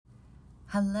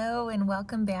Hello and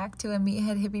welcome back to a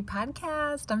Meathead Hippie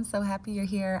podcast. I'm so happy you're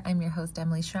here. I'm your host,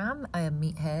 Emily Schramm. I am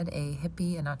Meathead, a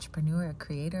hippie, an entrepreneur, a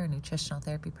creator, a nutritional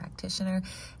therapy practitioner,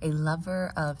 a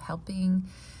lover of helping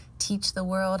teach the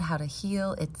world how to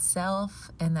heal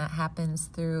itself. And that happens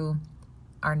through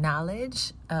our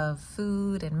knowledge of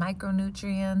food and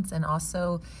micronutrients and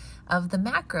also of the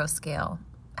macro scale,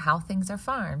 how things are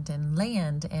farmed and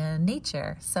land and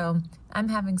nature. So I'm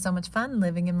having so much fun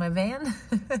living in my van,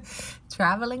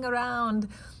 traveling around,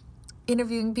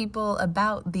 interviewing people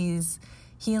about these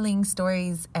healing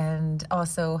stories and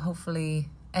also hopefully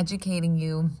educating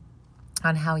you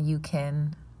on how you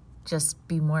can just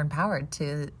be more empowered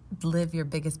to live your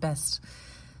biggest, best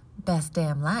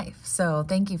damn life. So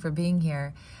thank you for being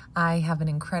here. I have an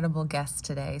incredible guest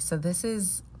today. So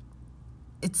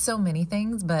it's so many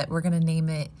things, but we're going to name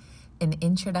it An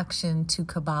Introduction to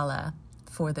Kabbalah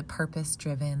for the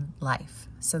Purpose-Driven Life.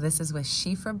 So this is with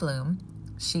Shifa Bloom.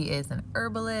 She is an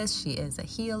herbalist. She is a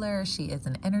healer. She is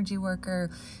an energy worker.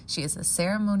 She is a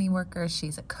ceremony worker.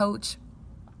 She's a coach.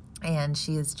 And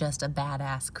she is just a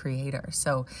badass creator.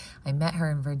 So I met her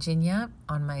in Virginia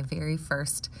on my very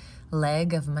first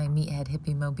leg of my Meathead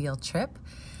Hippie Mobile trip.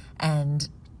 And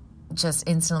just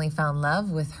instantly found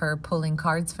love with her pulling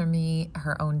cards for me,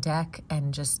 her own deck,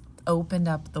 and just opened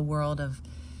up the world of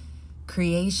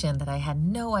creation that I had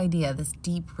no idea, this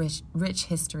deep, rich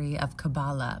history of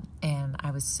Kabbalah. And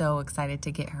I was so excited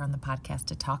to get her on the podcast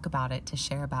to talk about it, to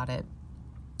share about it.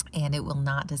 And it will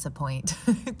not disappoint.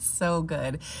 It's so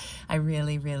good. I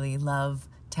really, really love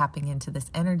tapping into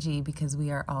this energy because we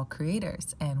are all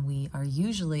creators and we are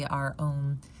usually our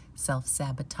own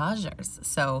self-sabotagers.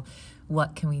 So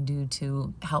what can we do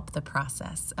to help the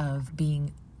process of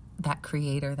being that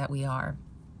creator that we are?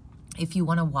 If you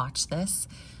want to watch this,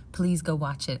 please go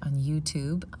watch it on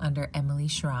YouTube under Emily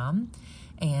Schramm.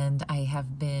 And I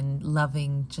have been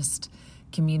loving just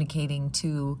communicating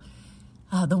to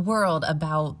the world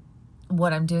about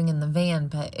what I'm doing in the van,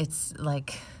 but it's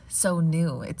like so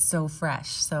new. It's so fresh.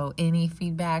 So any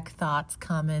feedback, thoughts,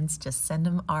 comments, just send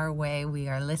them our way. We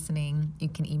are listening. You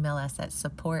can email us at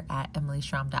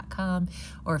support@emilyschramm.com.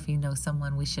 Or if you know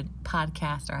someone we should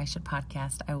podcast or I should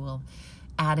podcast, I will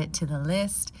add it to the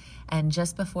list. And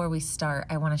just before we start,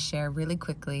 I want to share really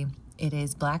quickly, it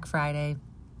is Black Friday.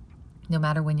 No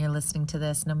matter when you're listening to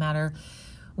this, no matter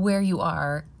where you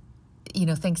are,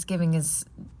 Thanksgiving is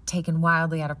taken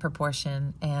wildly out of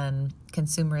proportion, and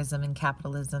consumerism and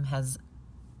capitalism has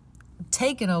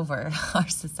taken over our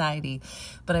society.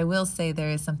 But I will say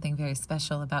there is something very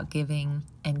special about giving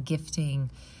and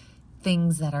gifting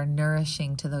things that are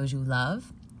nourishing to those you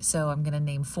love. So I'm going to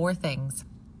name 4 things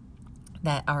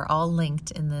that are all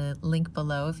linked in the link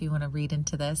below if you want to read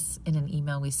into this in an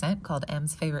email we sent called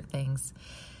M's Favorite Things.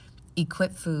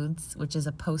 Equip Foods, which is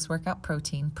a post-workout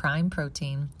protein, Prime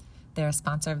Protein. They're a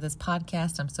sponsor of this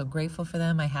podcast. I'm so grateful for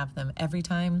them. I have them every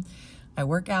time I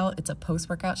work out. It's a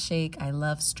post-workout shake. I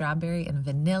love strawberry and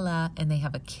vanilla, and they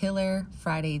have a killer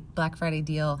Black Friday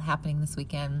deal happening this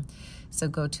weekend. So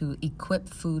go to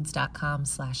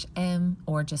equipfoods.com/M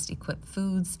or just Equip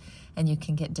Foods, and you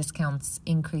can get discounts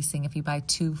increasing if you buy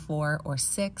 2, 4, or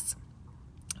 6.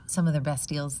 Some of their best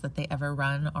deals that they ever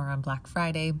run are on Black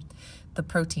Friday. The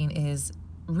protein is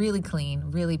really clean,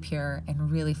 really pure,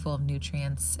 and really full of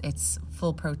nutrients. It's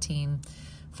full protein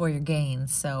for your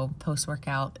gains. So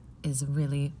post-workout is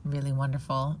really, really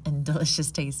wonderful and delicious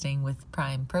tasting with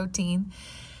Prime Protein.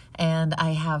 And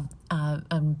I have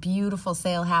a beautiful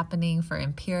sale happening for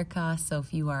Empirica. So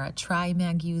if you are a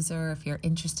TriMag user, if you're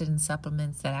interested in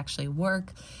supplements that actually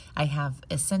work, I have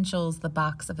Essentials, the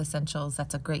box of Essentials.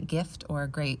 That's a great gift or a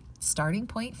great starting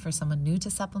point for someone new to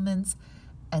supplements.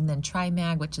 And then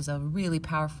TriMag, which is a really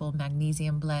powerful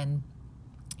magnesium blend.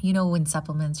 When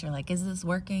supplements, you're like, is this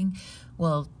working?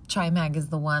 Well, TriMag is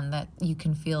the one that you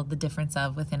can feel the difference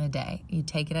of within a day. You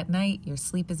take it at night, your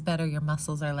sleep is better, your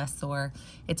muscles are less sore.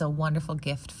 It's a wonderful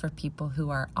gift for people who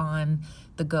are on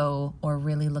the go or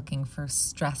really looking for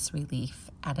stress relief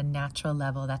at a natural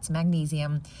level. That's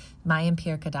magnesium.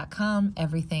 myempirica.com.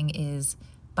 Everything is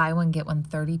buy one, get one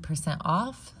 30%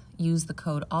 off. Use the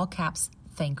code all caps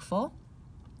THANKFUL.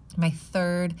 My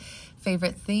third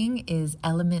favorite thing is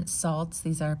Element Salts.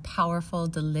 These are powerful,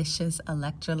 delicious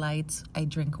electrolytes. I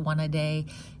drink one a day.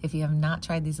 If you have not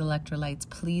tried these electrolytes,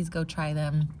 please go try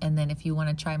them. And then if you want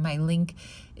to try my link,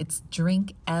 it's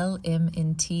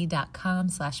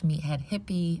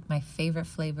drinklmnt.com/meatheadhippie. My favorite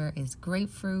flavor is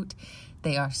grapefruit.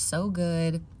 They are so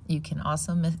good. You can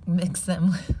also mix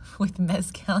them with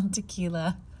mezcal and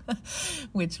tequila,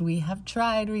 which we have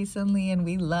tried recently and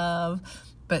we love.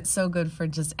 But so good for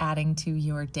just adding to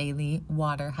your daily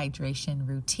water hydration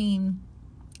routine.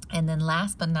 And then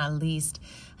last but not least,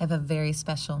 I have a very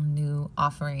special new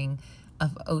offering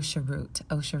of Osha root.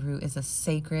 Osha root is a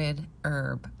sacred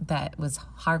herb that was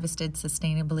harvested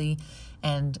sustainably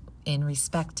and in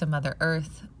respect to Mother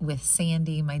Earth with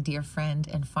Sandy, my dear friend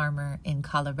and farmer in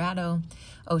Colorado.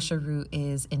 Osha root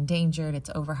is endangered, it's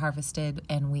over-harvested,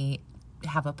 and we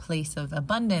have a place of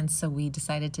abundance, so we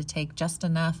decided to take just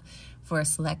enough for a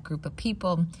select group of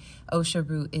people. Osha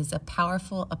root is a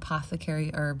powerful apothecary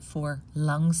herb for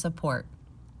lung support.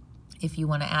 If you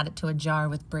want to add it to a jar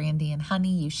with brandy and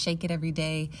honey, you shake it every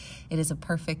day. It is a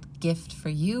perfect gift for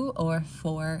you or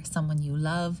for someone you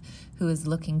love who is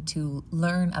looking to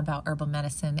learn about herbal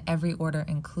medicine. Every order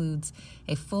includes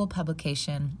a full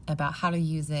publication about how to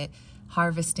use it,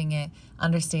 harvesting it,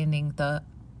 understanding the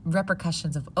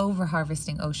repercussions of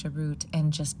over-harvesting Osha root,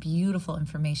 and just beautiful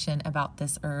information about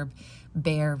this herb.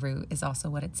 Bear root is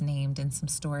also what it's named, and some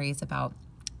stories about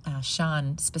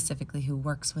Sean specifically, who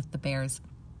works with the bears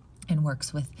and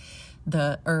works with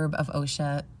the herb of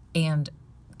Osha and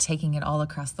taking it all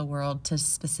across the world to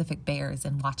specific bears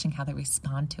and watching how they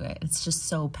respond to it. It's just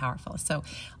so powerful. So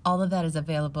all of that is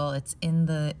available. It's in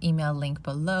the email link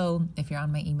below. If you're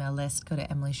on my email list, go to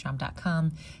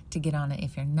emilyschramm.com to get on it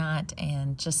if you're not.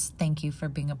 And just thank you for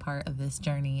being a part of this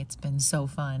journey. It's been so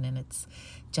fun and it's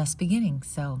just beginning.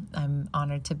 So I'm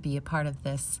honored to be a part of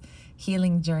this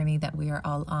healing journey that we are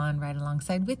all on right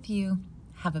alongside with you.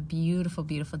 Have a beautiful,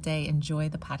 beautiful day. Enjoy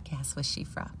the podcast with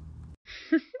Shifra.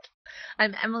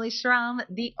 I'm Emily Schramm,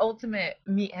 the ultimate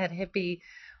meathead hippie.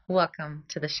 Welcome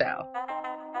to the show.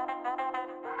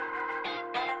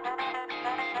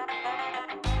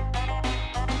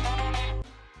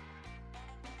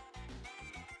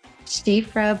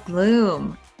 Shifra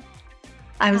Bloom.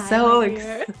 I'm so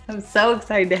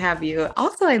excited to have you.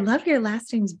 Also, I love your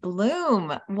last name's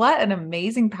Bloom. What an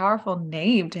amazing, powerful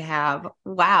name to have.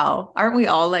 Wow. Aren't we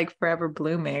all like forever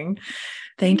blooming?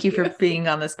 Thank you for being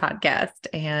on this podcast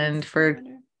and for,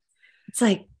 it's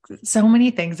like so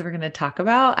many things that we're going to talk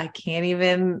about. I can't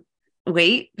even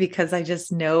wait because I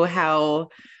just know how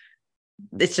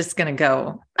it's just going to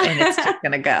go and it's just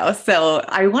going to go. So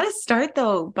I want to start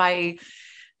though by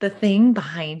the thing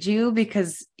behind you,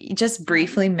 because just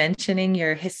briefly mentioning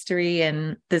your history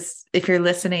and this, if you're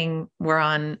listening, we're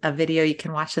on a video, you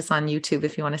can watch this on YouTube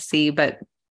if you want to see, but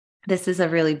this is a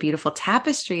really beautiful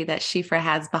tapestry that Shifra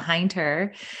has behind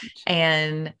her.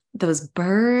 And those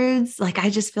birds, like,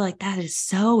 I just feel like that is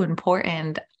so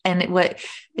important. And what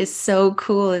is so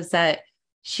cool is that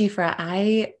Shifra,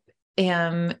 I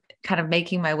am kind of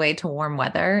making my way to warm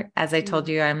weather. As I told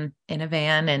you, I'm in a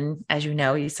van. And as you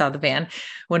know, you saw the van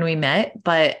when we met,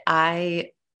 but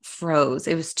I froze.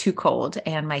 It was too cold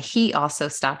and my heat also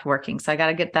stopped working. So I got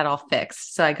to get that all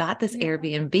fixed. So I got this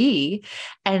Airbnb,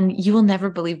 and you will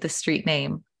never believe the street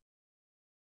name.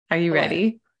 Are you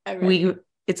ready? I'm ready.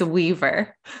 It's a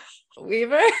Weaver.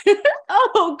 Weaver?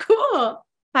 Oh, cool.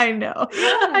 I know.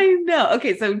 Yeah. I know.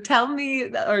 Okay. So tell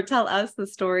me, or tell us the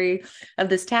story of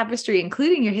this tapestry,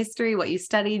 including your history, what you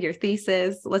studied, your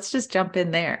thesis. Let's just jump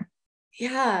in there.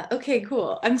 Yeah. Okay,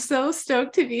 cool. I'm so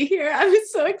stoked to be here. I'm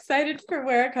so excited for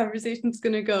where our conversation's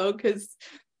going to go, because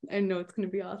I know it's going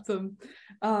to be awesome.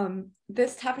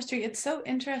 This tapestry, it's so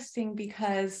interesting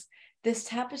because this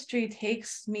tapestry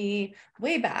takes me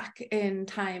way back in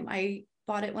time. I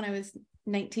bought it when I was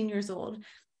 19 years old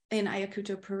in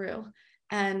Ayacucho, Peru.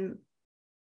 And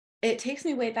it takes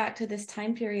me way back to this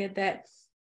time period that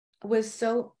was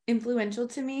so influential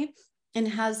to me and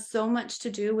has so much to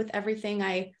do with everything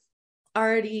I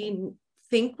already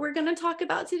think we're going to talk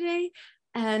about today.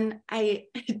 And I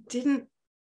didn't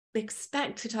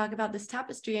expect to talk about this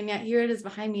tapestry, and yet here it is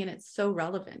behind me, and it's so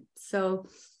relevant. So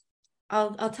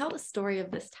I'll tell the story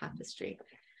of this tapestry.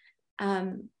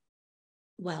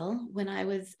 Well, when I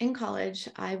was in college,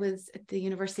 I was at the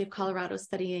University of Colorado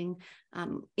studying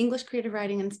English creative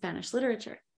writing and Spanish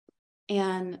literature.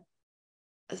 And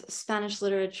Spanish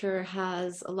literature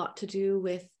has a lot to do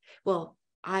with, well,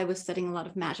 I was studying a lot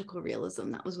of magical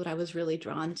realism. That was what I was really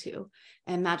drawn to.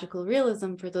 And magical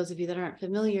realism, for those of you that aren't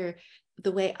familiar,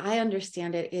 the way I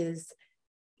understand it is,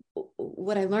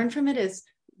 what I learned from it is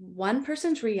one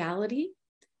person's reality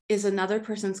is another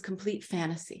person's complete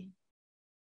fantasy.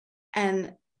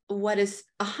 And what is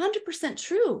 100%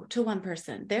 true to one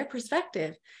person, their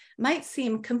perspective, might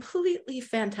seem completely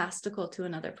fantastical to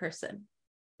another person.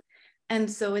 And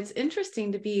so it's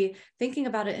interesting to be thinking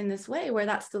about it in this way, where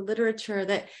that's the literature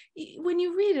that when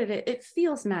you read it, it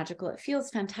feels magical, it feels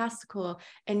fantastical,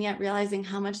 and yet realizing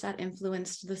how much that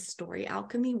influenced the story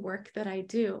alchemy work that I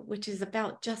do, which is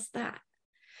about just that.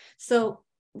 So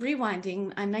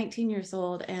rewinding, I'm 19 years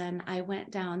old, and I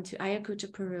went down to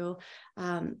Ayacucho, Peru,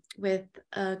 with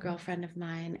a girlfriend of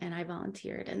mine, and I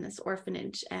volunteered in this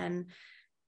orphanage, and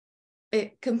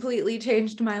it completely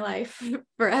changed my life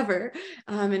forever,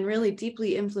 and really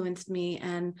deeply influenced me.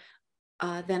 And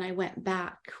then I went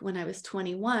back when I was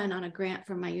 21 on a grant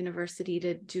from my university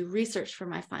to do research for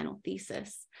my final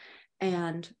thesis.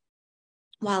 And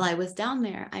while I was down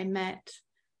there, I met,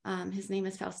 his name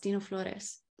is Faustino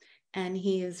Flores, and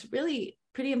he is really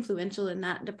pretty influential in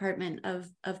that department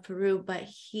of Peru, but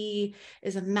he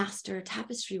is a master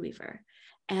tapestry weaver.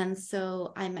 And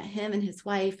so I met him and his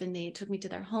wife, and they took me to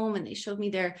their home, and they showed me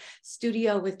their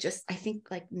studio with just, I think,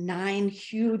 like 9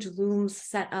 huge looms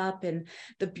set up, and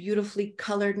the beautifully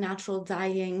colored natural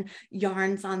dyeing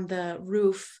yarns on the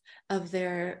roof of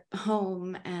their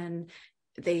home. And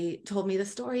they told me the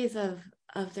stories of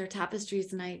their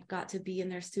tapestries, and I got to be in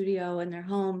their studio and their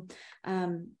home.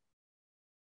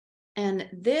 And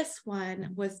this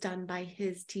one was done by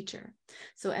his teacher.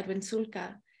 So Edwin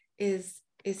Sulca is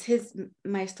his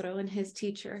maestro and his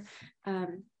teacher.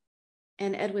 And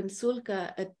Edwin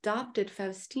Sulca adopted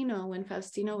Faustino when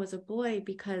Faustino was a boy,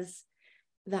 because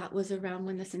that was around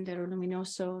when the Sendero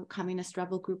Luminoso communist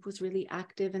rebel group was really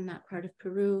active in that part of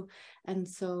Peru. And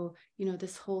so,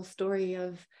 this whole story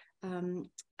of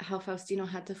how Faustino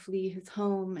had to flee his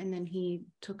home, and then he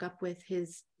took up with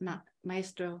his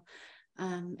maestro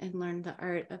and learned the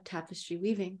art of tapestry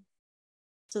weaving.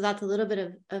 So that's a little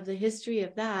bit of the history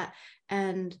of that.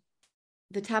 And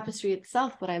the tapestry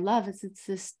itself, what I love is it's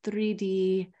this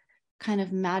 3D kind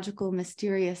of magical,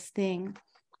 mysterious thing.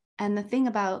 And the thing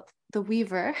about the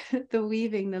weaver, the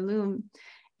weaving, the loom,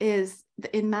 is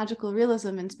in magical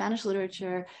realism in Spanish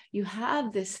literature, you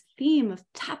have this theme of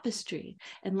tapestry,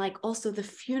 and like also the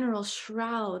funeral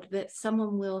shroud that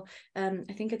someone will,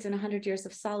 I think it's in 100 Years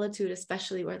of Solitude,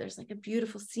 especially, where there's like a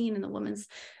beautiful scene and the woman's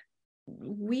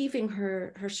weaving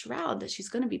her shroud that she's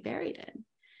going to be buried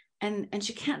in, and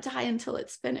she can't die until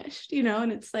it's finished,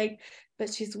 and it's like,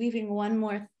 but she's weaving one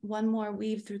more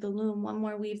weave through the loom, one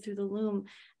more weave through the loom,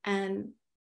 and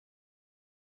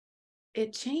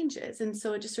it changes. And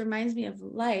so it just reminds me of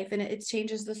life, and it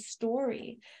changes the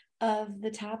story of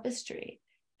the tapestry.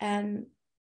 And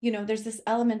there's this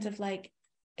element of like,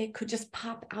 it could just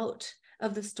pop out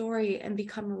of the story and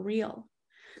become real.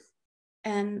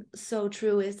 And so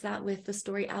true is that with the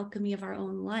story alchemy of our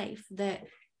own life, that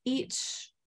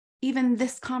even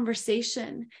this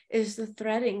conversation is the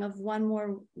threading of one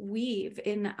more weave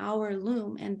in our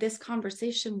loom. And this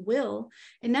conversation will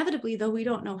inevitably, though we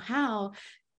don't know how,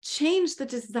 change the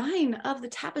design of the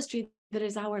tapestry that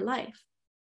is our life.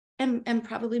 And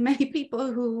probably many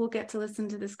people who will get to listen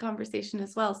to this conversation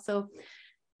as well. So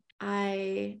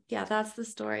that's the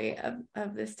story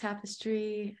of this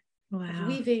tapestry. Wow. Of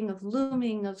weaving, of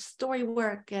looming, of story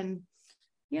work. And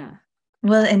yeah.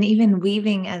 Well, and even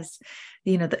weaving as,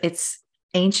 it's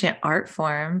ancient art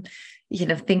form,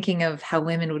 thinking of how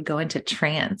women would go into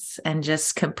trance and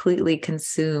just completely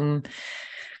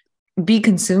be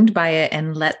consumed by it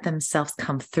and let themselves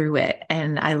come through it.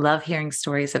 And I love hearing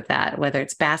stories of that, whether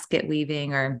it's basket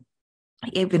weaving or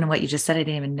even what you just said. I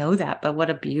didn't even know that, but what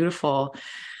a beautiful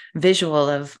visual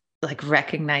of like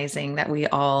recognizing that we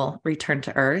all return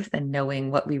to earth and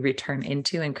knowing what we return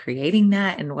into and creating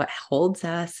that and what holds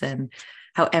us, and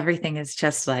how everything is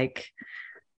just like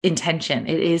intention.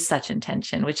 It is such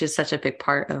intention, which is such a big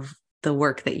part of the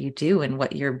work that you do and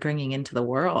what you're bringing into the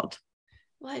world.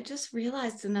 Well, I just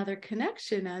realized another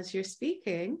connection as you're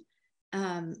speaking.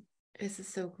 This is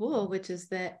so cool, which is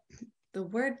that the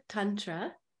word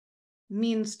tantra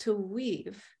means to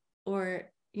weave,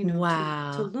 or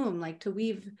wow. to loom, like to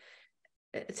weave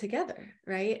together,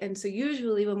 right? And so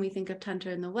usually when we think of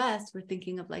tantra in the West, we're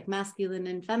thinking of like masculine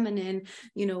and feminine,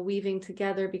 weaving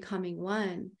together, becoming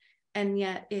one. And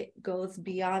yet it goes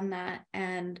beyond that.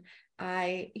 And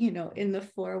I, in the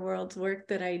Four Worlds work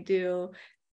that I do,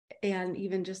 and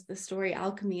even just the story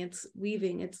alchemy, it's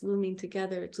weaving, it's looming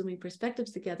together, it's looming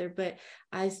perspectives together. But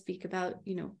I speak about,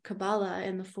 Kabbalah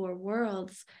and the Four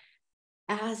Worlds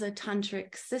as a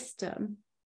tantric system,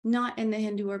 not in the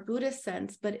Hindu or Buddhist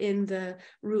sense, but in the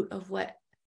root of what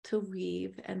to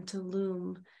weave and to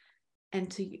loom and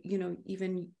to,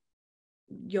 even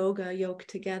yoga, yoke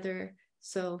together.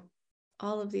 So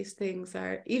all of these things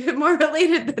are even more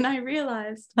related than I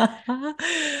realized.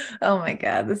 Oh my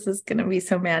God, this is going to be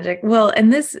so magic. Well,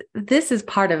 and this is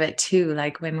part of it too.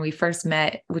 Like when we first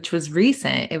met, which was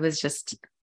recent, it was just,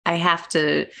 I have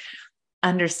to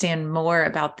understand more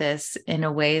about this in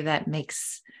a way that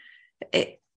makes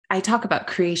it. I talk about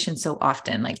creation so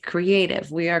often, like creative.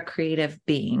 We are creative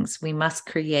beings. We must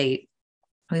create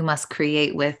we must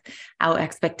create without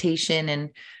expectation and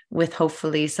with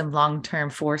hopefully some long-term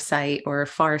foresight or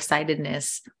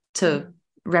farsightedness to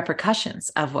repercussions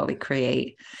of what we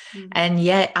create. And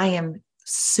yet I am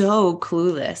so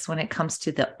clueless when it comes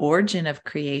to the origin of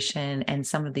creation and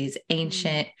some of these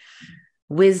ancient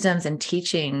wisdoms and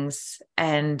teachings.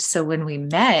 And so when we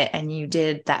met and you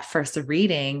did that first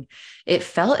reading, it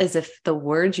felt as if the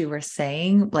words you were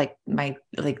saying, like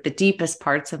the deepest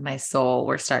parts of my soul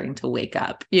were starting to wake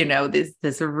up,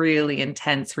 this really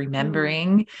intense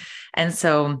remembering. And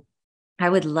so I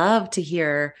would love to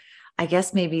hear, I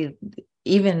guess maybe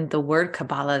even the word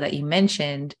Kabbalah that you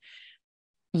mentioned,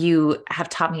 you have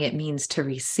taught me it means to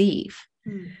receive.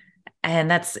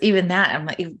 And that's even that. I'm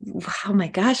like, oh my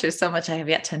gosh, there's so much I have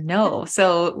yet to know.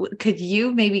 So could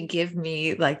you maybe give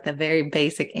me like the very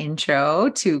basic intro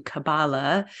to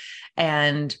Kabbalah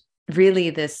and really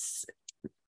this,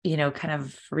 kind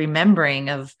of remembering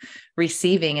of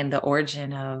receiving and the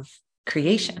origin of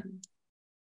creation?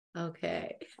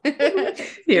 Okay.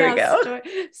 Here we go.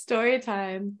 Story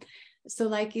time. So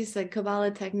like you said,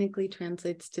 Kabbalah technically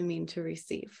translates to mean to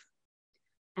receive.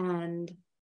 And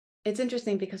it's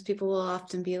interesting because people will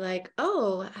often be like,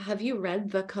 oh, have you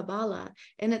read the Kabbalah?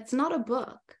 And it's not a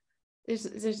book.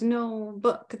 There's no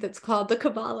book that's called the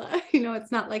Kabbalah.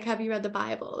 It's not like, have you read the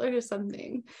Bible or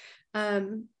something?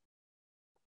 There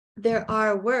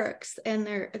are works, and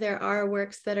there are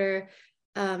works that are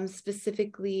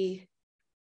specifically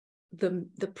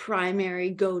the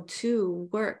primary go-to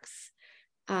works.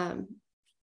 And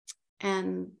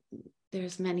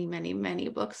there's many, many, many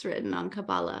books written on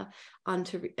Kabbalah,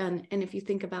 and if you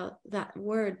think about that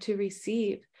word, to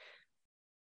receive,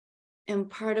 and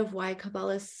part of why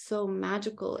Kabbalah is so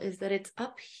magical is that it's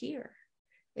up here.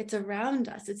 It's around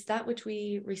us. It's that which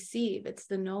we receive. It's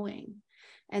the knowing.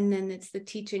 And then it's the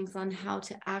teachings on how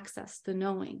to access the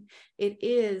knowing. It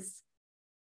is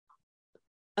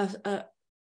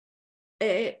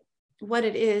what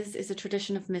it is a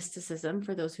tradition of mysticism.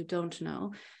 For those who don't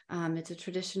know, it's a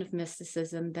tradition of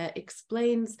mysticism that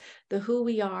explains the who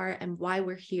we are and why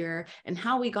we're here and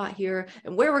how we got here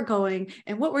and where we're going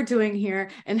and what we're doing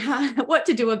here and what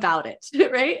to do about it,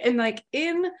 right? And like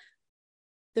in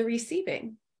the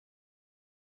receiving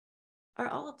are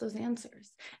all of those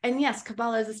answers. And yes,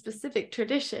 Kabbalah is a specific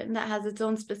tradition that has its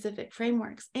own specific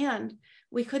frameworks. And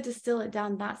we could distill it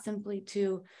down that simply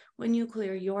to when you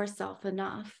clear yourself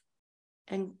enough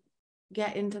and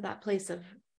get into that place of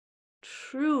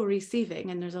true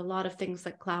receiving, and there's a lot of things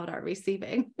that cloud our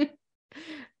receiving,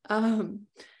 then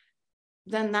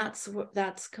that's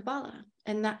Kabbalah,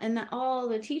 and that all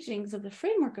the teachings of the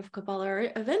framework of Kabbalah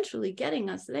are eventually getting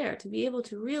us there to be able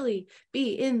to really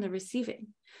be in the receiving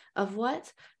of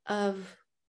what of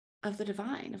the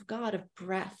divine, of God, of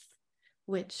breath,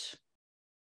 which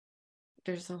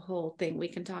there's a whole thing we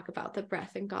can talk about the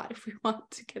breath and God if we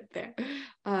want to get there.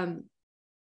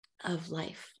 Of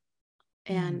life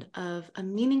and of a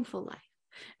meaningful life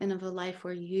and of a life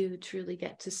where you truly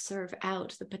get to serve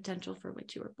out the potential for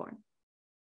which you were born.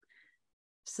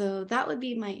 So that would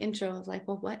be my intro of like,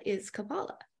 well, what is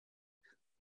Kabbalah?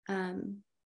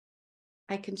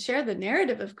 I can share the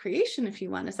narrative of creation if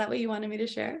you want. Is that what you wanted me to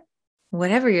share?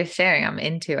 Whatever you're sharing, I'm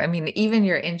into. I mean, even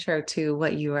your intro to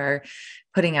what you are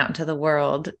putting out into the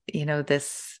world,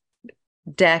 this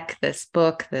deck, this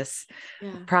book, this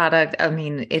product. I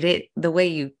mean, the way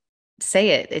you say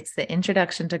it, it's the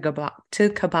introduction to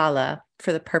Kabbalah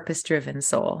for the purpose-driven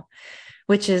soul,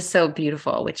 which is so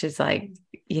beautiful, which is like,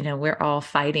 we're all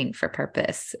fighting for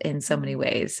purpose in so many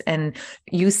ways. And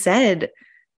you said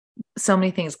so many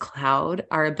things cloud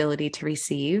our ability to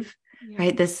receive,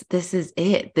 right? This is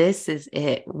it. This is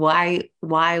it. Why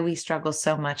we struggle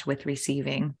so much with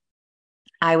receiving.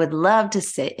 I would love to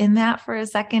sit in that for a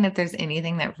second if there's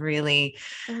anything that really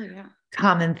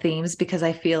common themes, because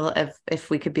I feel if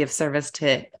we could be of service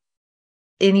to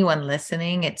anyone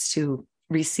listening, it's to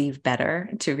receive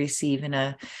better, to receive in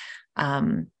a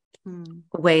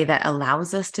way that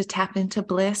allows us to tap into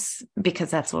bliss,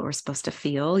 because that's what we're supposed to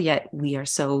feel. Yet we are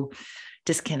so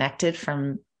disconnected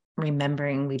from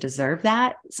remembering we deserve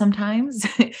that sometimes.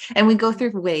 And we go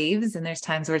through waves, and there's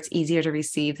times where it's easier to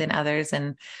receive than others.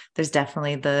 And there's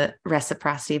definitely the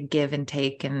reciprocity of give and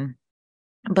take.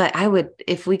 But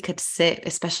if we could sit,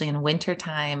 especially in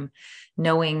wintertime,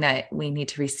 knowing that we need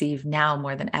to receive now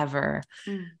more than ever,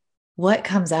 what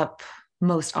comes up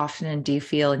most often, and do you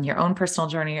feel in your own personal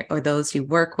journey or those you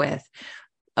work with,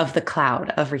 of the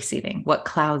cloud of receiving? What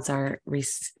clouds are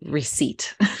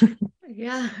receipt?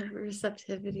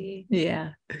 Receptivity.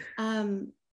 I'll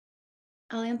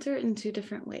answer it in two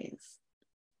different ways.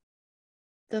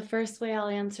 The first way I'll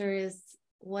answer is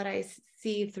what I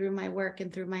see through my work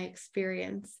and through my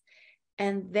experience.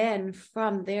 And then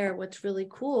from there, what's really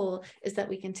cool is that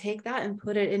we can take that and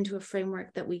put it into a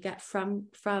framework that we get from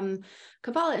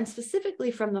Kabbalah, and specifically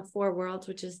from the four worlds,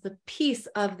 which is the piece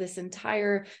of this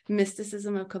entire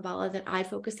mysticism of Kabbalah that I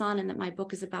focus on, and that my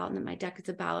book is about, and that my deck is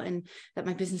about, and that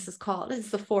my business is called.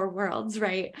 It's the four worlds,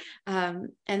 right?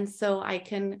 And so I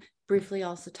can briefly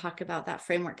also talk about that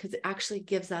framework, because it actually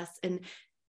gives us, and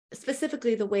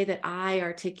specifically the way that I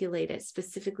articulate it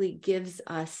specifically gives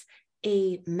us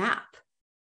a map.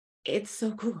 It's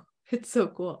so cool. It's so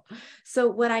cool. So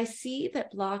what I see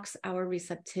that blocks our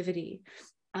receptivity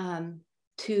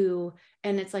to,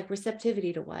 and it's like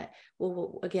receptivity to what?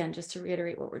 Well, again, just to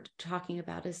reiterate what we're talking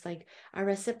about is like our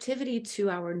receptivity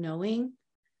to our knowing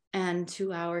and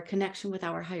to our connection with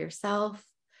our higher self,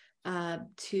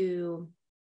 to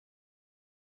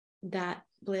that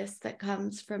bliss that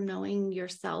comes from knowing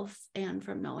yourself and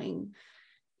from knowing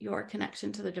your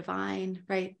connection to the divine,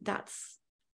 right? That's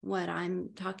what I'm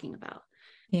talking about.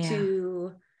 Yeah.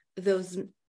 To those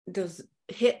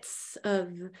hits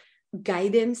of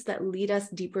guidance that lead us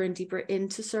deeper and deeper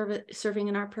into serving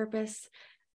in our purpose.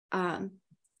 And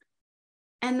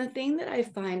the thing that I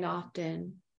find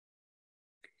often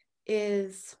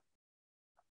is,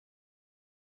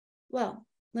 well,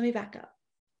 let me back up.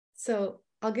 So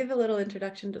I'll give a little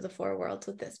introduction to the four worlds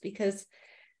with this, because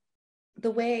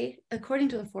the way, according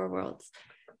to the four worlds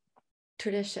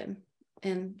tradition,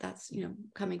 and that's,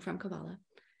 coming from Kabbalah,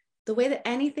 the way that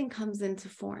anything comes into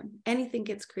form, anything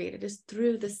gets created, is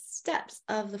through the steps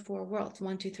of the four worlds,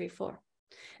 1, 2, 3, 4.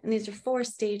 And these are 4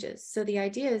 stages. So the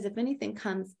idea is, if anything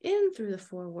comes in through the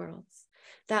 4 worlds,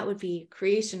 that would be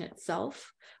creation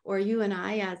itself, or you and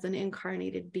I as an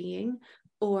incarnated being,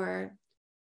 or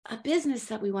a business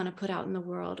that we want to put out in the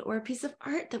world, or a piece of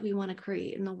art that we want to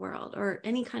create in the world, or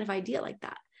any kind of idea like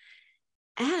that.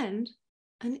 And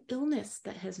an illness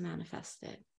that has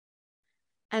manifested.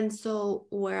 And so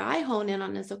where I hone in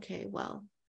on is, okay, well,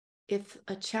 if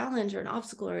a challenge or an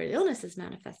obstacle or an illness is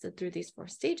manifested through these 4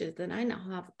 stages, then I now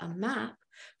have a map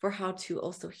for how to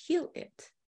also heal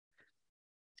it.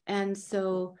 And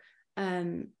so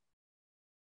I'm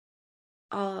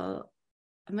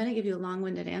going to give you a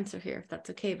long-winded answer here, if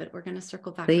that's okay, but we're going to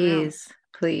circle back around.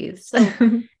 Please. So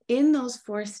in those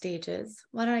 4 stages,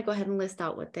 why don't I go ahead and list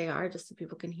out what they are, just so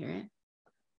people can hear it.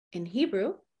 In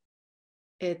Hebrew,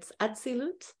 it's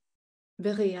Atzilut,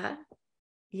 Beriah,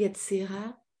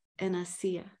 Yetzirah, and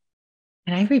Asiya.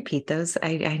 Can I repeat those?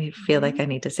 I feel like I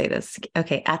need to say this.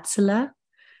 Okay, Atzilut,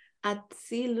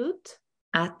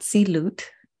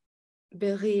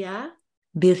 Beriah,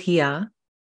 Yetzirah,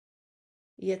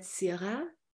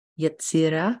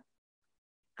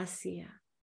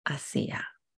 Asiya.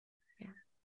 Yeah.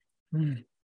 Mm.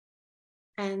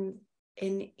 And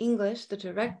in English, the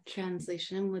direct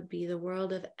translation would be the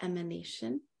world of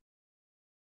emanation,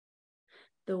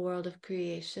 the world of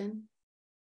creation,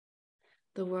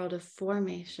 the world of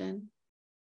formation,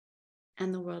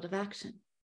 and the world of action.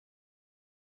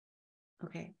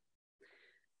 Okay.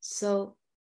 So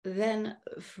then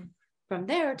from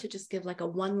there, to just give like a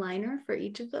one-liner for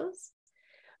each of those,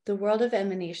 the world of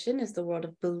emanation is the world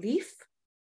of belief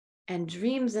and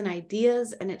dreams and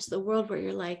ideas. And it's the world where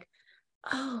you're like,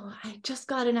 oh, I just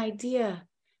got an idea.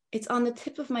 It's on the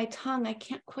tip of my tongue. I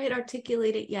can't quite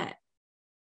articulate it yet.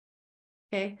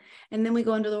 Okay. And then we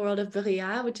go into the world of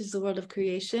Beriah, which is the world of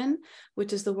creation,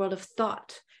 which is the world of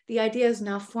thought. The idea is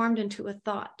now formed into a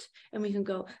thought. And we can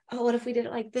go, oh, what if we did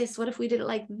it like this? What if we did it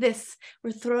like this?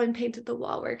 We're throwing paint at the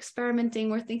wall. We're experimenting.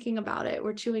 We're thinking about it.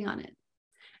 We're chewing on it.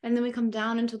 And then we come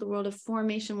down into the world of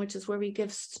formation, which is where we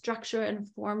give structure and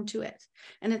form to it.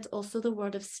 And it's also the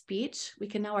world of speech. We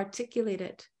can now articulate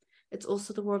it. It's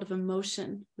also the world of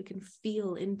emotion. We can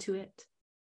feel into it.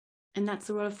 And that's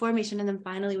the world of formation. And then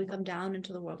finally, we come down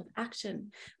into the world of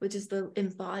action, which is the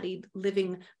embodied,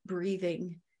 living,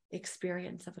 breathing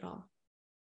experience of it all.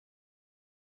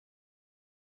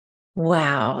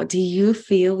 Wow. Do you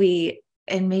feel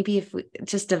and maybe if we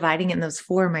just dividing in those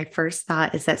 4, my first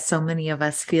thought is that so many of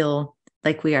us feel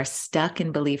like we are stuck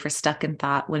in belief or stuck in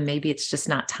thought, when maybe it's just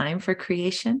not time for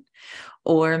creation,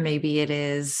 or maybe it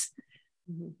is,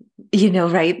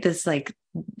 right, this like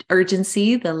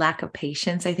urgency, the lack of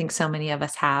patience I think so many of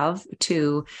us have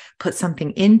to put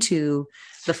something into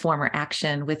the form or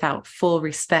action without full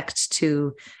respect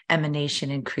to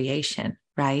emanation and creation,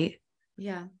 right?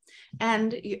 Yeah.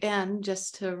 And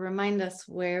just to remind us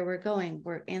where we're going,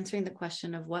 we're answering the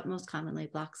question of what most commonly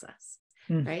blocks us.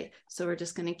 right? So we're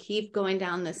just going to keep going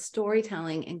down this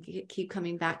storytelling and keep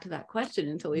coming back to that question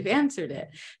until we've answered it.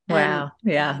 Wow.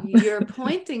 And yeah. you're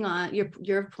pointing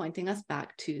us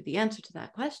back to the answer to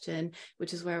that question,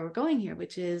 which is where we're going here,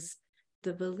 which is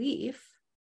the belief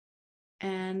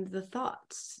and the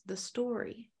thoughts, the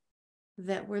story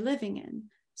that we're living in.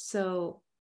 So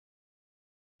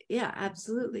yeah,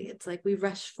 absolutely. It's like we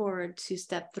rush forward to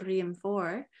step 3 and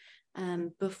 4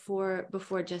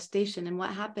 before gestation. And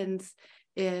what happens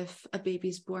if a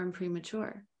baby's born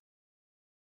premature?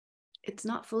 It's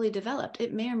not fully developed.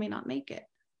 It may or may not make it,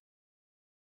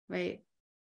 right?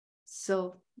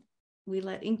 So we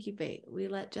let incubate, we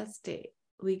let gestate,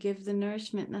 we give the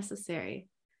nourishment necessary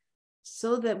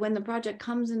so that when the project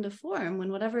comes into form,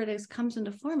 when whatever it is comes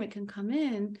into form, it can come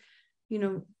in,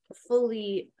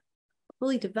 fully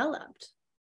developed.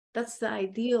 That's the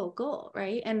ideal goal,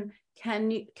 right? And can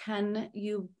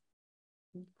you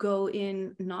go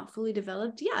in not fully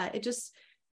developed? Yeah, it just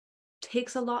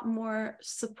takes a lot more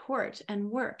support and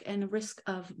work and risk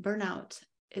of burnout,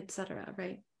 etc.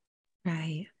 Right?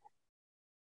 Right.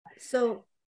 So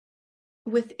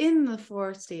within the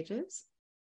 4 stages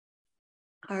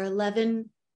are 11,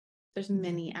 there's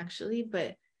many actually,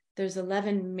 but there's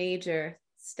 11 major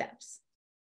steps.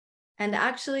 And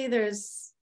actually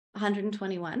there's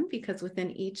 121 because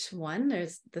within each one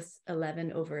there's this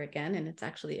 11 over again, and it's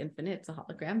actually infinite. It's a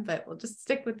hologram, but we'll just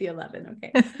stick with the 11.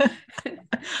 Okay.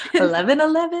 11.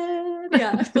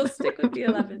 Yeah, we'll stick with the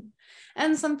 11.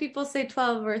 And some people say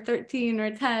 12 or 13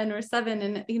 or 10 or 7,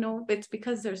 and it's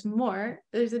because there's more,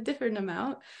 there's a different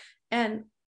amount. And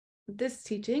this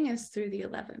teaching is through the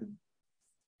 11,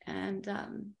 and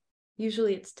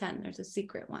usually it's 10. There's a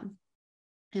secret one,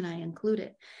 and I include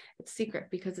it. It's secret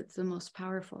because it's the most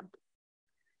powerful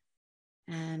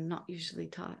and not usually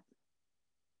taught.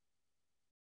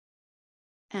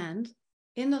 And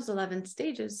in those 11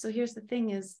 stages, so here's the thing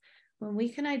is, when we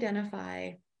can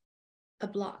identify a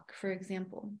block, for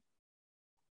example,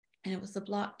 and it was a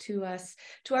block to us,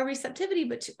 to our receptivity,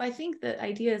 but I think the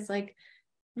idea is like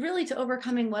really to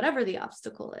overcoming whatever the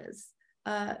obstacle is,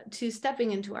 to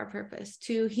stepping into our purpose,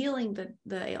 to healing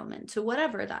the ailment, to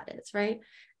whatever that is, right?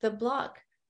 The block,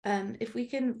 if we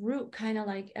can root kind of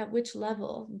like at which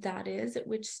level that is, at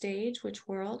which stage, which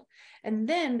world, and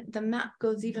then the map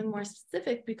goes even more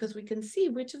specific because we can see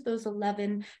which of those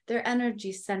 11, their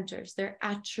energy centers, their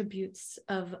attributes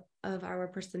of our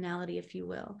personality, if you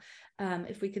will.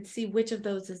 If we could see which of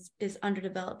those is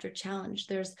underdeveloped or challenged,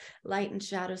 there's light and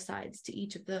shadow sides to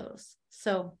each of those.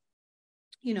 So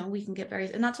we can get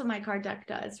various, and that's what my card deck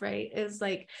does, right? Is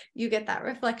like you get that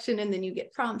reflection, and then you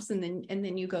get prompts, and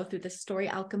then you go through the story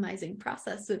alchemizing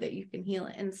process so that you can heal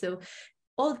it. And so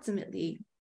ultimately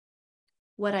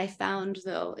what I found,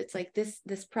 though, it's like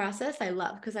this process I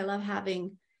love, because I love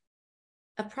having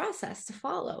a process to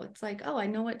follow. It's like, oh, I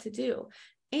know what to do.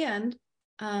 And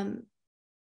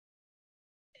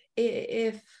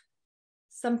if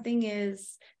something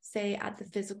is, say, at the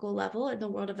physical level in the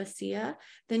world of ASEA,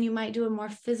 then you might do a more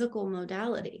physical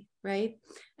modality, right?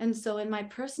 And so in my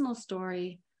personal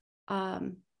story,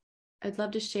 I'd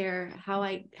love to share how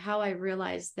I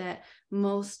realized that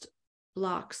most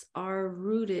blocks are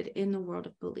rooted in the world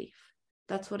of belief.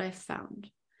 That's what I found.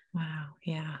 Wow.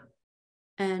 Yeah.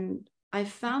 And I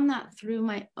found that through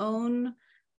my own,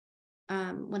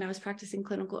 when I was practicing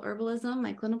clinical herbalism,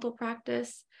 my clinical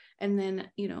practice, and then,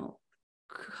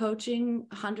 coaching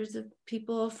hundreds of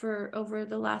people for over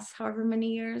the last however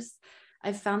many years.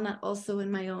 I've found that also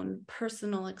in my own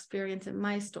personal experience in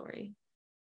my story.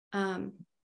 And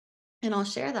I'll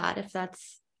share that if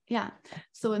that's, yeah.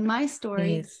 So in my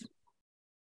story, Please.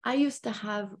 I used to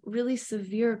have really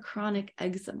severe chronic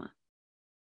eczema,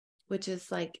 which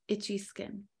is like itchy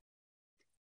skin.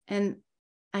 And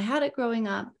I had it growing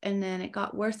up, and then it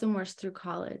got worse and worse through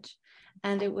college.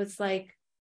 And it was like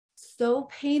so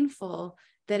painful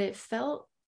that it felt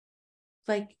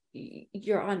like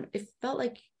it felt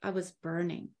like I was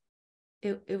burning.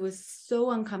 It was so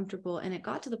uncomfortable. And it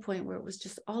got to the point where it was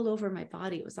just all over my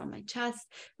body. It was on my chest,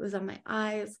 it was on my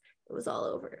eyes, it was all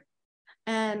over.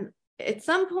 And at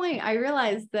some point I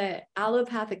realized that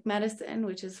allopathic medicine,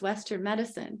 which is Western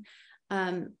medicine,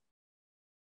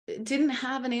 didn't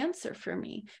have an answer for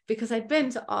me, because I'd been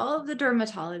to all of the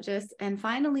dermatologists, and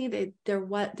finally they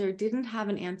didn't have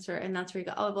an answer. And that's where you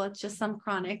go, oh, well, it's just some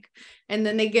chronic, and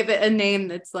then they give it a name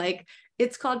that's like,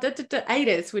 it's called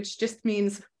itis, which just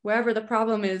means wherever the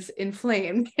problem is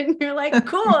inflamed. And you're like,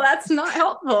 cool, that's not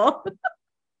helpful.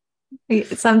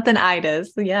 Something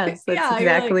itis. Yes, that's Yeah,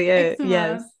 exactly like, it. eczema.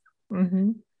 Yes.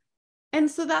 Mm-hmm.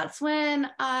 And so that's when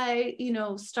I,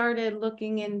 started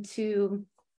looking into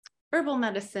herbal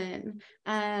medicine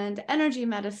and energy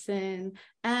medicine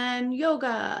and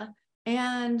yoga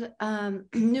and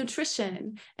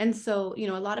nutrition. And so,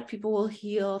 a lot of people will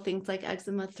heal things like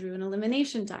eczema through an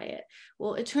elimination diet.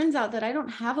 Well, it turns out that I don't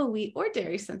have a wheat or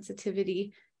dairy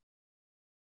sensitivity,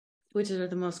 which are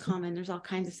the most common. There's all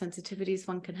kinds of sensitivities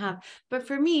one can have. But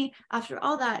for me, after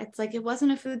all that, it's like, it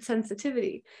wasn't a food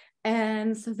sensitivity.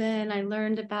 And so then I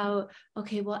learned about,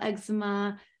 okay, well,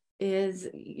 eczema is,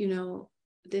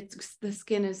 the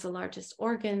skin is the largest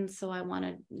organ. So I want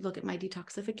to look at my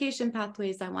detoxification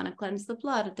pathways. I want to cleanse the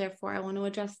blood. Therefore, I want to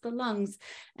address the lungs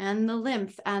and the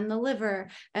lymph and the liver.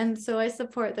 And so I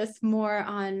support this more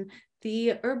on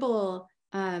the herbal,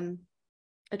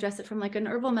 address it from like an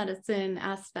herbal medicine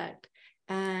aspect.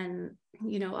 And,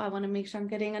 I want to make sure I'm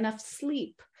getting enough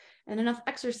sleep and enough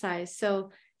exercise. So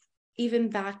even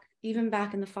back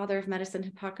in the father of medicine,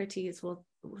 Hippocrates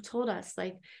told us,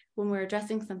 like, when we're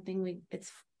addressing something,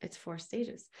 it's 4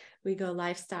 stages. We go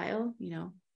lifestyle,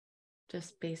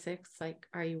 just basics, like,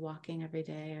 are you walking every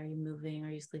day? Are you moving? Are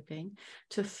you sleeping?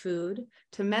 To food,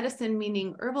 to medicine,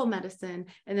 meaning herbal medicine,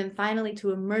 and then finally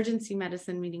to emergency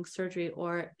medicine, meaning surgery,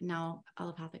 or now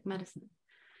allopathic medicine.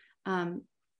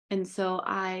 And so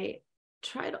I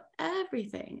tried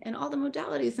everything and all the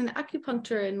modalities and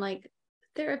acupuncture and like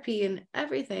therapy and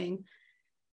everything.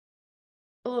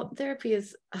 Well, therapy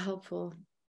is helpful,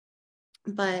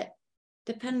 but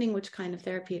depending which kind of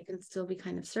therapy, it can still be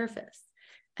kind of surface.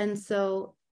 And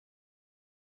so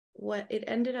what it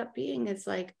ended up being is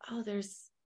like, oh, there's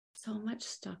so much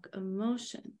stuck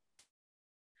emotion.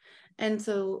 And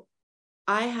so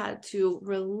I had to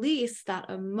release that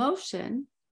emotion.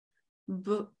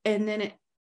 And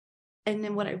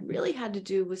then what I really had to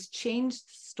do was change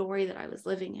the story that I was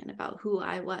living in about who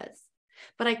I was.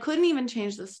 But I couldn't even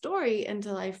change the story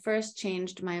until I first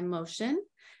changed my emotion,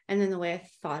 and then the way I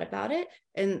thought about it,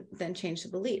 and then changed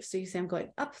the belief. So you say I'm going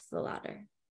up the ladder,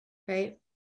 right?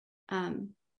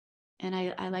 And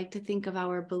I like to think of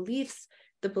our beliefs.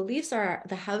 The beliefs are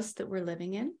the house that we're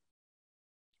living in.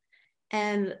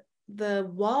 And the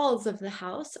walls of the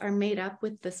house are made up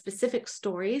with the specific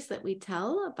stories that we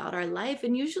tell about our life.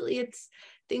 And usually it's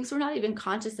things we're not even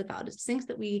conscious about. It's things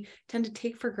that we tend to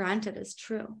take for granted as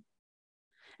true.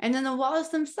 And then the walls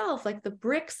themselves, like the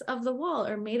bricks of the wall,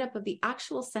 are made up of the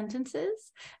actual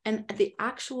sentences and the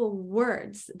actual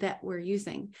words that we're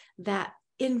using that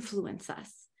influence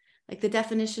us. Like the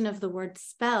definition of the word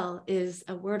spell is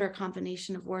a word or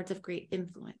combination of words of great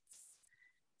influence.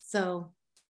 So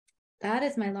that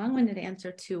is my long-winded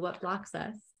answer to what blocks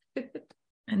us.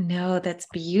 No, that's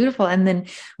beautiful. And then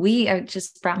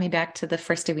just brought me back to the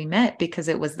first day we met, because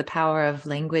it was the power of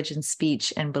language and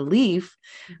speech and belief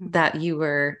that you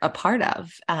were a part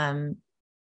of.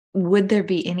 Would there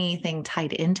be anything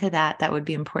tied into that would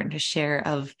be important to share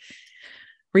of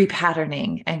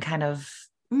repatterning, and kind of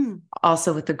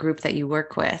also with the group that you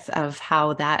work with, of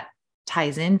how that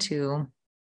ties into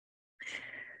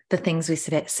the things we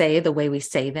say, the way we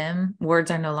say them?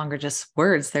 Words are no longer just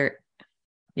words.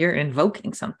 You're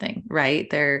invoking something, right?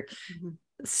 They're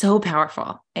so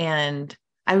powerful. And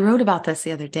I wrote about this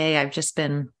the other day. It's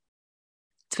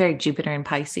very Jupiter and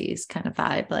Pisces kind of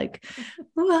vibe, like,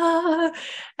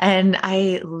 and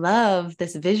I love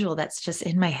this visual that's just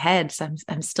in my head. So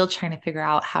I'm still trying to figure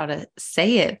out how to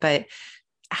say it, but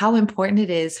how important it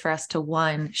is for us to,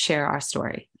 one, share our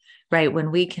story, right?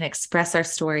 When we can express our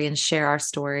story and share our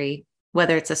story,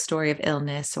 whether it's a story of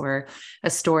illness or a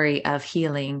story of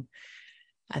healing,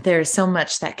 there's so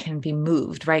much that can be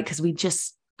moved, right? Because we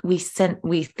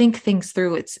think things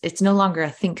through. It's no longer a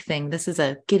think thing. This is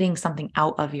a getting something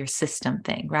out of your system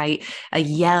thing, right? A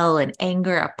yell, an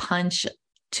anger, a punch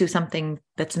to something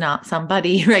that's not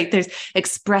somebody, right? There's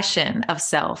expression of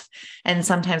self, and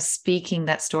sometimes speaking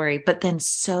that story, but then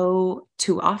so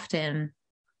too often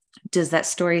does that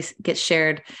story get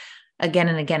shared again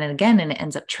and again and again, and it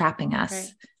ends up trapping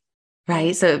us,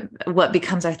 right? So what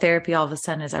becomes our therapy all of a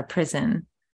sudden is our prison.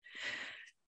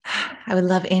 I would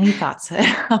love any thoughts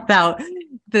about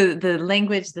the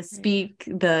language, the speak,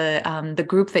 the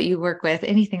group that you work with,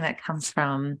 anything that comes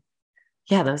from,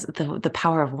 the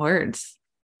power of words.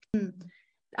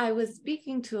 I was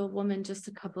speaking to a woman just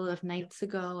a couple of nights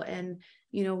ago, and,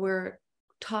 we're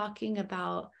talking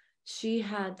about, she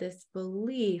had this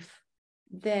belief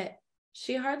that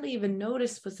she hardly even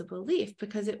noticed was a belief,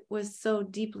 because it was so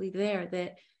deeply there,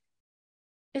 that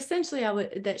essentially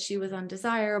that she was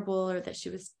undesirable, or that she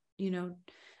was,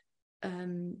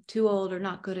 too old or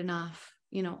not good enough,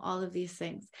 all of these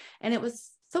things. And it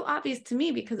was so obvious to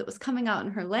me because it was coming out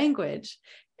in her language.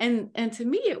 And to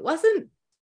me, it wasn't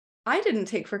I didn't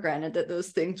take for granted that those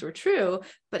things were true,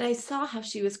 but I saw how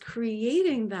she was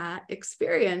creating that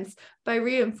experience by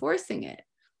reinforcing it.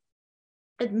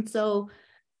 And so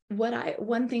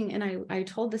one thing, and I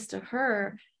told this to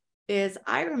her, is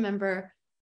I remember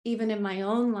even in my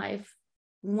own life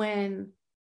when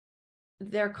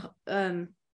there's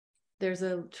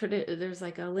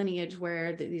like a lineage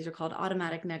where these are called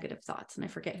automatic negative thoughts. And I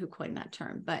forget who coined that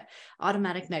term, but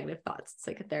automatic negative thoughts, it's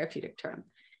like a therapeutic term.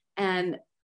 And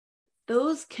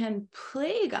those can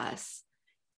plague us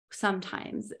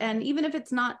sometimes. And even if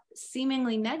it's not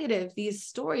seemingly negative, these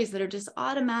stories that are just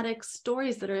automatic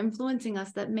stories that are influencing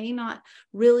us that may not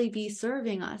really be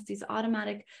serving us, these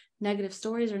automatic negative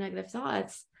stories or negative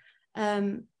thoughts,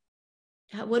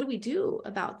 what do we do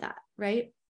about that,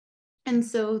 right? And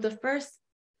so the first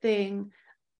thing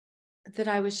that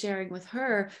I was sharing with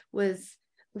her was,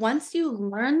 once you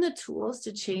learn the tools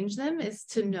to change them, is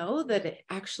to know that it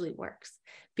actually works.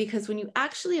 Because when you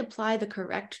actually apply the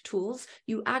correct tools,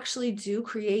 you actually do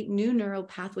create new neural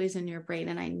pathways in your brain.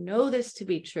 And I know this to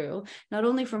be true, not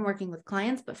only from working with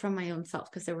clients, but from my own self,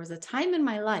 because there was a time in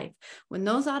my life when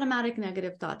those automatic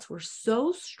negative thoughts were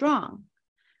so strong.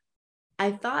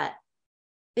 I thought,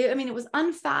 it was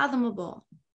unfathomable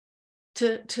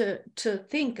to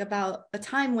think about a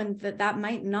time when that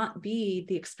might not be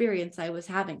the experience I was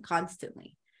having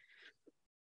constantly.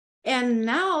 And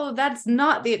now that's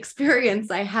not the experience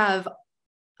I have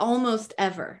almost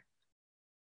ever.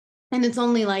 And it's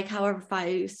only like however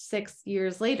 5-6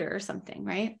 years later or something,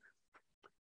 right?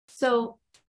 So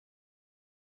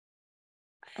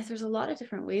there's a lot of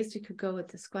different ways we could go with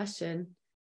this question.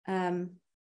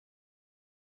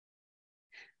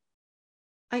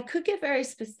 I could get very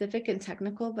specific and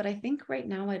technical, but I think right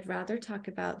now I'd rather talk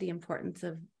about the importance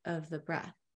of the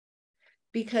breath.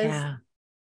 Because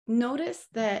notice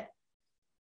that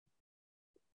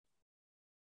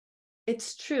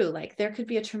it's true, like there could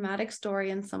be a traumatic story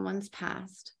in someone's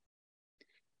past,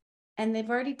 and they've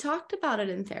already talked about it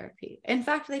in therapy. In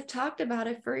fact, they've talked about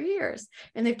it for years,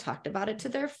 and they've talked about it to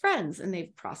their friends, and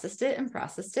they've processed it and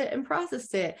processed it and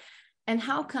processed it. And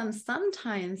how come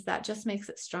sometimes that just makes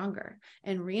it stronger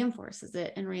and reinforces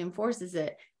it and reinforces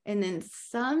it, and then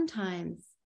sometimes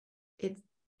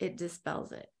it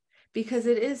dispels it? Because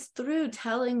it is through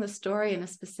telling the story in a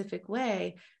specific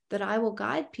way that I will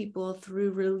guide people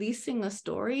through releasing the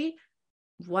story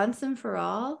once and for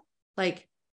all, like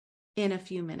in a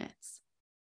few minutes.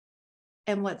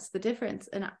 And what's the difference?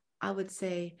 And I would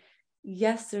say,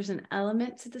 yes, there's an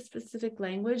element to the specific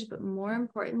language, but more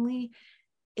importantly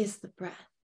is the breath,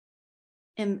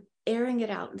 and airing it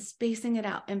out and spacing it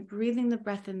out and breathing the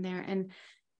breath in there and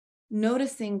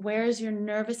noticing where's your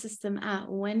nervous system at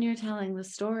when you're telling the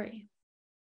story.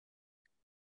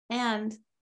 And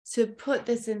to put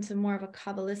this into more of a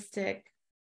Kabbalistic,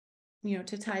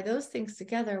 to tie those things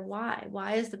together,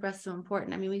 why is the breath so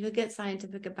important? I mean, we could get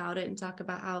scientific about it and talk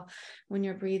about how when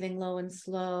you're breathing low and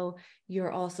slow,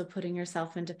 you're also putting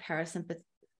yourself into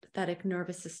parasympathetic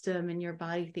nervous system, and your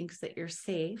body thinks that you're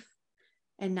safe.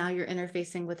 And now you're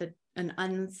interfacing with an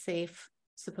unsafe,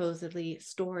 supposedly,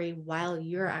 story while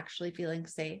you're actually feeling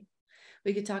safe.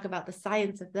 We could talk about the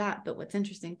science of that, but what's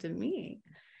interesting to me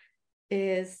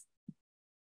is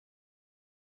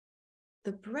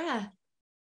the breath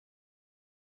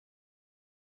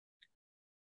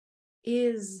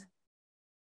is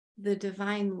the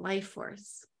divine life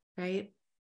force, right?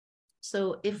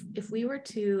 So if we were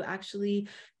to actually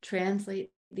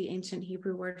translate the ancient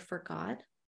Hebrew word for God,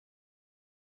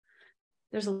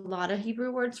 there's a lot of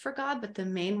Hebrew words for God, but the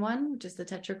main one, which is the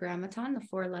Tetragrammaton, the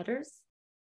 4 letters,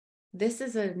 this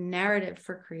is a narrative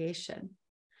for creation.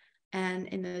 And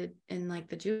in like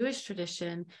the Jewish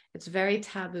tradition, it's very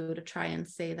taboo to try and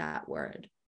say that word.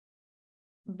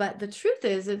 But the truth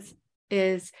is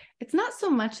it's not so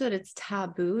much that it's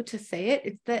taboo to say it,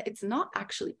 it's that it's not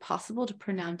actually possible to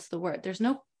pronounce the word. There's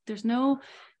no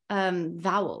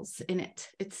vowels in it.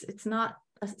 It's not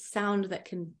a sound that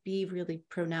can be really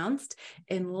pronounced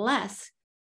unless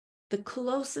the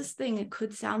closest thing it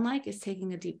could sound like is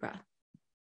taking a deep breath.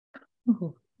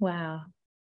 Ooh, wow.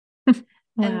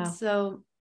 And so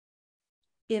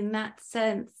in that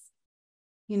sense,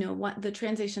 what the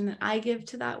translation that I give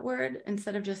to that word,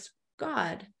 instead of just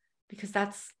God, because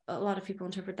that's a lot of people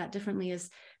interpret that differently, is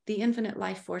the infinite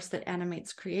life force that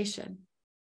animates creation.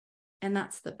 And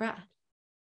that's the breath.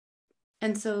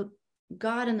 And so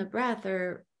God and the breath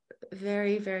are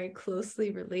very, very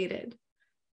closely related.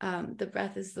 The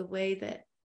breath is the way that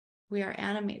we are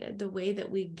animated, the way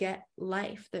that we get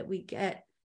life, that we get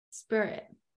spirit.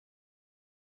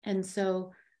 And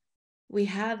so we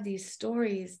have these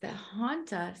stories that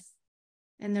haunt us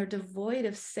and they're devoid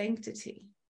of sanctity,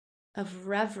 of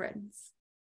reverence,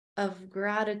 of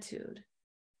gratitude,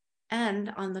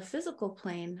 and on the physical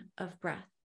plane of breath.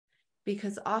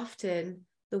 Because often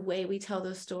the way we tell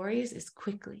those stories is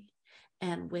quickly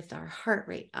and with our heart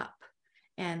rate up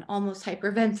and almost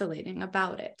hyperventilating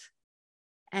about it.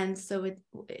 And so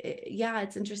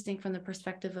it's interesting from the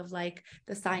perspective of like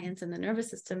the science and the nervous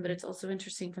system, but it's also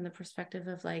interesting from the perspective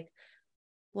of like,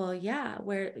 well, yeah,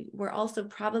 we're also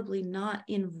probably not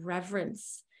in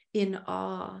reverence, in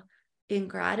awe, in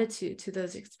gratitude to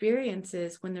those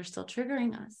experiences when they're still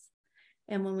triggering us.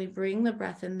 And when we bring the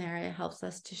breath in there, it helps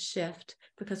us to shift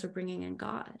because we're bringing in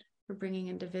God, we're bringing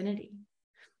in divinity.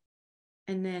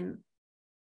 And then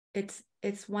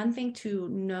it's one thing to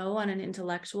know on an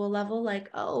intellectual level, like,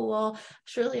 oh, well,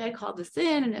 surely I called this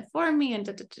in and it formed me and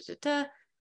da, da, da, da, da.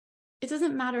 It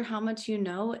doesn't matter how much you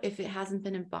know if it hasn't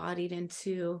been embodied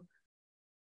into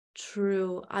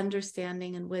true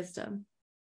understanding and wisdom.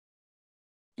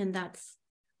 And that's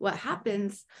what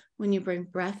happens when you bring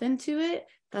breath into it.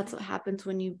 That's what happens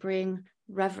when you bring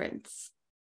reverence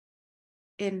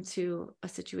into a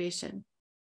situation.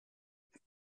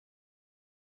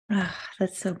 Oh,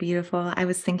 that's so beautiful. I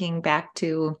was thinking back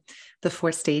to the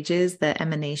 4 stages, the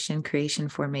emanation, creation,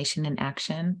 formation, and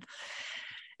action,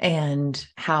 and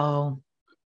how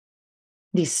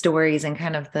these stories and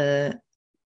kind of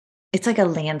it's like a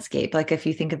landscape. Like if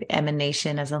you think of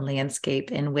emanation as a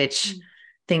landscape in which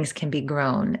things can be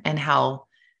grown, and how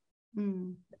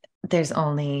there's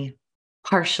only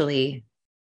partially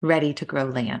ready to grow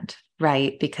land,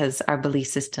 right? Because our belief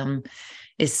system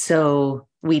is so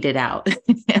weeded out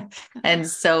and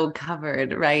so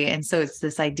covered, right? And so it's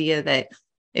this idea that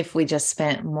if we just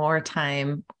spent more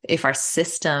time, if our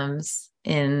systems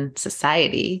in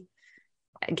society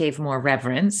gave more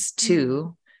reverence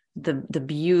to the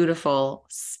beautiful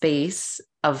space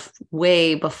of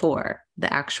way before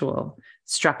the actual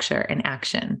structure and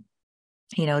action,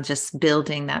 just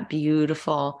building that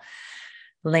beautiful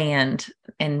land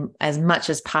and as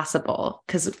much as possible.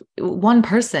 Because one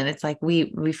person, it's like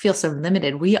we feel so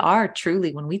limited. We are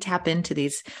truly, when we tap into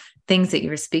these things that you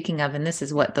were speaking of, and this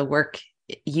is what the work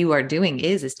you are doing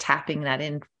is tapping that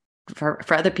in for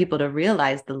other people to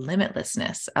realize the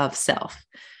limitlessness of self,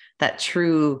 that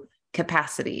true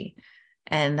capacity,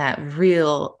 and that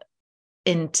real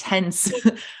intense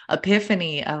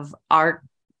epiphany of our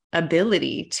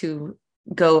ability to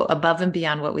go above and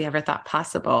beyond what we ever thought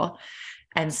possible.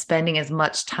 And spending as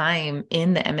much time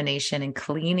in the emanation and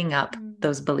cleaning up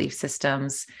those belief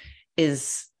systems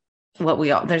is what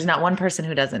there's not one person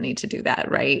who doesn't need to do that,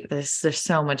 right? There's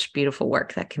so much beautiful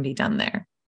work that can be done there.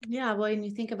 Yeah. Well, when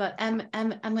you think about I'm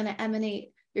going to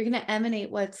emanate, you're going to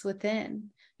emanate what's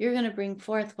within. You're going to bring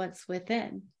forth what's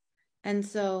within. And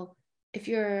so if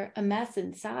you're a mess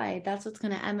inside, that's what's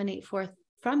going to emanate forth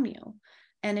from you.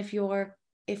 And if you're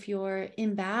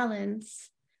in balance,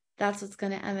 that's what's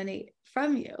going to emanate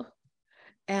from you.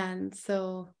 And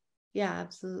so, yeah,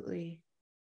 absolutely.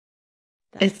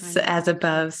 It's as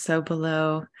above, so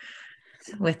below,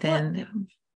 within. Well,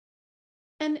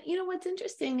 and what's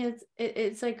interesting is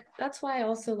it's like, that's why I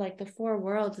also like the 4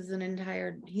 worlds is an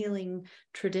entire healing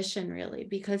tradition, really,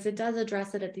 because it does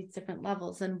address it at these different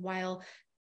levels. And while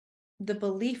the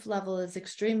belief level is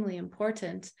extremely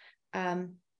important,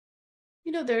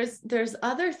 there's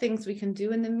other things we can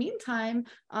do in the meantime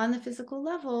on the physical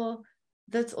level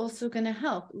that's also going to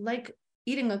help, like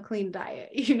eating a clean diet,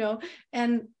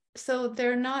 and so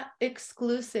they're not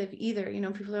exclusive either.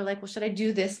 People are like, well, should I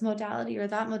do this modality or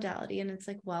that modality? And it's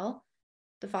like, well,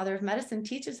 the father of medicine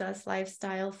teaches us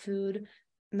lifestyle, food,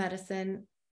 medicine,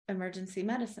 emergency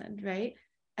medicine, right?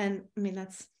 And I mean,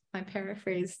 that's my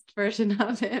paraphrased version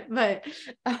of it, but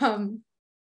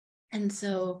and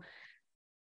so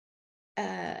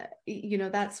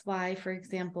that's why, for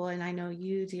example, and I know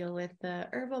you deal with the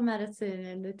herbal medicine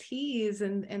and the teas,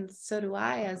 and so do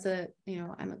I, as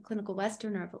I'm a clinical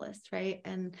Western herbalist, right?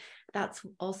 And that's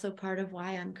also part of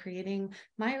why I'm creating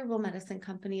my herbal medicine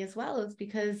company as well, is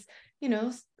because,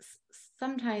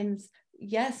 sometimes,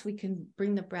 yes, we can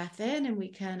bring the breath in and we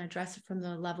can address it from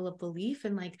the level of belief,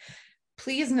 and like,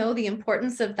 please know the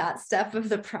importance of that step of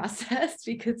the process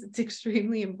because it's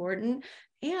extremely important.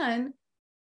 And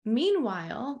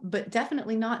meanwhile, but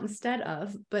definitely not instead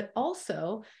of, but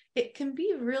also it can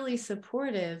be really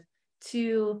supportive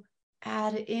to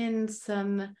add in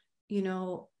some,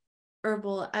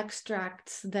 herbal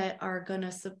extracts that are going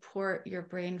to support your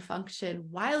brain function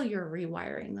while you're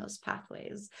rewiring those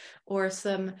pathways, or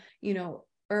some,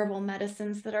 herbal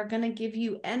medicines that are going to give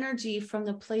you energy from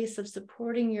the place of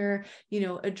supporting your,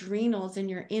 adrenals and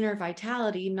your inner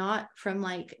vitality, not from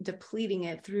like depleting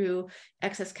it through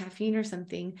excess caffeine or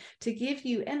something, to give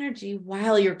you energy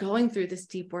while you're going through this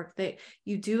deep work that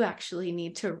you do actually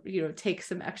need to, take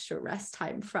some extra rest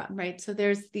time from, right? So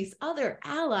there's these other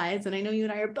allies, and I know you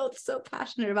and I are both so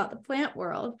passionate about the plant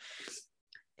world,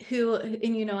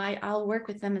 I'll work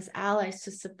with them as allies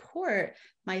to support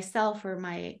myself or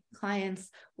my clients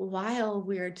while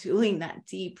we're doing that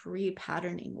deep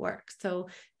repatterning work. So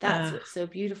that's what's so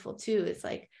beautiful too, is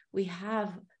like we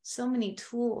have so many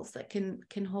tools that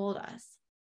can hold us.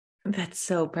 That's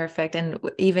so perfect. And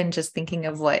even just thinking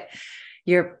of what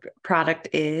your product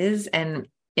is, and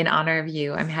in honor of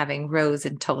you, I'm having rose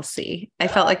and tulsi. I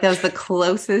felt like that was the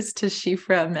closest to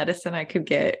Shifa medicine I could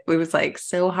get. It was like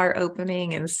so heart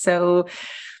opening and so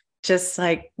just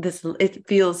like this, it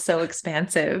feels so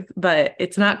expansive, but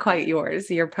it's not quite yours,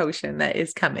 your potion that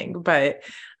is coming. But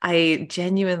I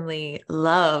genuinely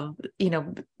love,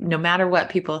 no matter what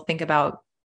people think about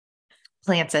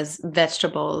plants as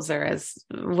vegetables or as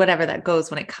whatever that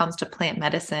goes when it comes to plant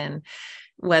medicine,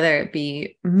 whether it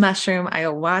be mushroom,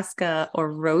 ayahuasca,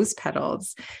 or rose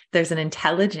petals, there's an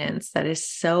intelligence that is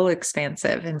so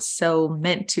expansive and so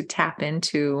meant to tap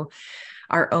into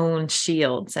our own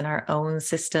shields and our own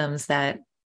systems that,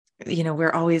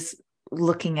 we're always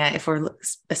looking at, if we're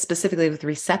specifically with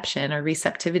reception or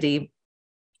receptivity,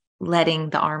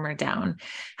 letting the armor down.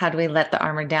 How do we let the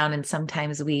armor down? And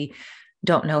sometimes we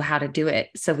don't know how to do it.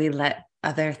 So we let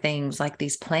other things like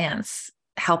these plants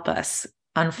help us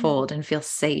unfold and feel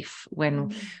safe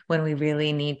when we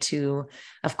really need to,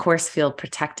 of course, feel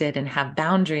protected and have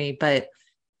boundary. But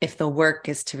if the work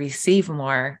is to receive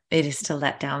more, it is to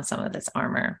let down some of this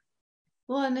armor.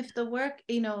 Well, and if the work,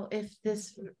 if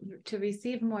this to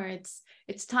receive more, it's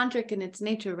tantric in its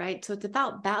nature, right? So it's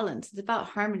about balance. It's about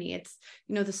harmony. It's,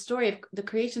 the story of the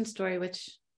creation story,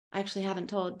 which I actually haven't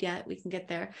told yet. We can get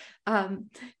there.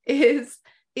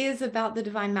 Is about the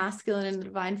divine masculine and the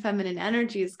divine feminine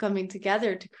energies coming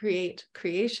together to create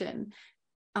creation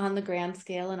on the grand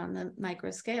scale and on the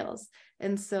micro scales.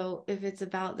 And so if it's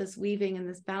about this weaving and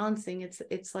this balancing,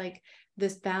 it's like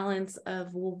this balance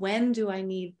of, well, when do I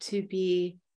need to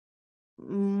be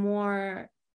more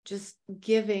just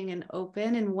giving and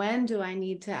open, and when do I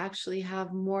need to actually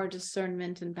have more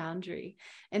discernment and boundary,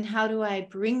 and how do I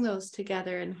bring those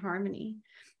together in harmony?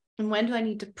 And when do I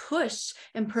need to push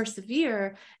and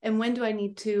persevere? And when do I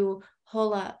need to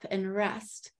hold up and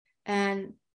rest?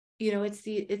 And,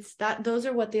 it's that those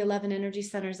are what the 11 energy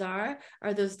centers are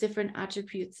those different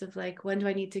attributes of like, when do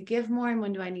I need to give more? And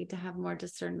when do I need to have more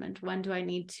discernment? When do I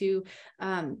need to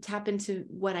tap into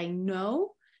what I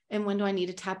know? And when do I need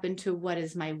to tap into what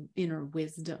is my inner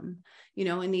wisdom?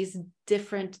 And these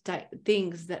different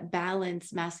things that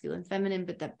balance masculine, feminine,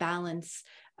 but that balance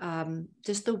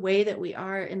just the way that we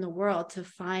are in the world to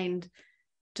find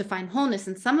wholeness.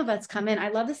 And some of us come in, I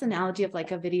love this analogy of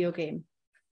like a video game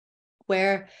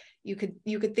where you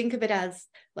could think of it as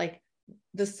like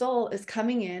the soul is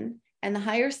coming in and the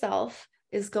higher self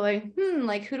is going,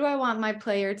 like, who do I want my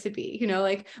player to be?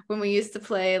 Like when we used to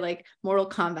play like Mortal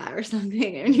Kombat or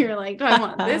something, and you're like, do I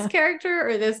want this character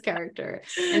or this character?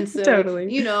 And so,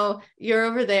 totally. You're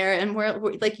over there, and we're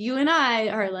like, you and I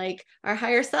are like, our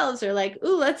higher selves are like,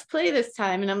 ooh, let's play this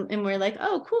time. And we're like,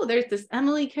 oh, cool. There's this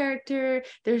Emily character.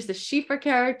 There's the Shifa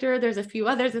character. There's a few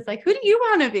others. It's like, who do you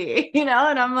want to be? And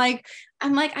I'm like,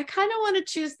 I kind of want to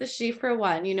choose the Shifa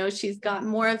one. She's got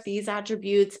more of these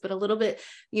attributes, but a little bit,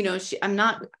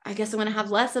 I guess I'm going to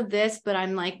have less of this, but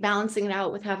I'm like balancing it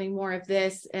out with having more of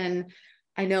this. And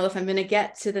I know if I'm going to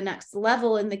get to the next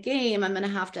level in the game, I'm going to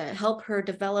have to help her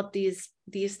develop these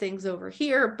things over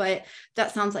here. But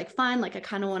that sounds like fun. Like I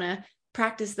kind of want to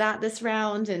practice that this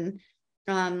round. And,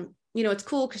 it's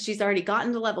cool because she's already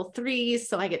gotten to level 3.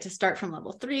 So I get to start from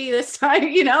level 3 this time,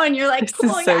 and you're like, cool,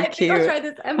 so I think I'll try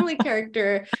this Emily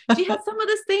character. She has some of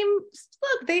the same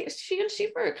look. She and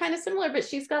Shifa are kind of similar, but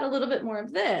she's got a little bit more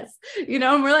of this,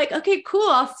 and we're like, okay, cool.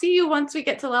 I'll see you once we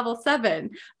get to level 7.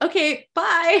 Okay,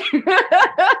 bye.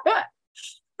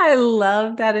 I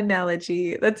love that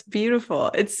analogy. That's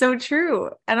beautiful. It's so true.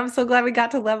 And I'm so glad we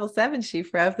got to level 7,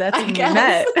 Shifa, if that's when we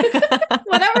met.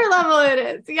 Whatever level it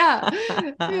is. Yeah.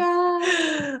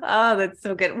 Yeah. Oh, that's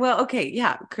so good. Well, okay.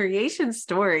 Yeah. Creation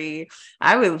story.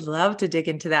 I would love to dig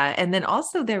into that. And then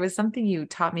also there was something you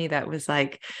taught me that was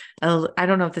like, I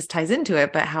don't know if this ties into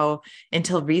it, but how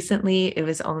until recently it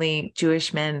was only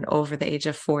Jewish men over the age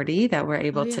of 40 that were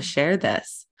able to share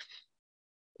this.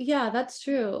 Yeah, that's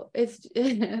true.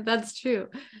 That's true.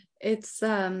 It's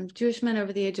Jewish men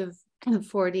over the age of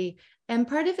 40. And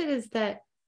part of it is that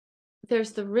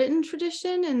there's the written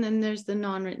tradition and then there's the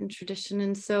non-written tradition.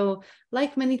 And so,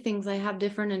 like many things, I have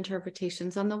different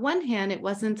interpretations. On the one hand, it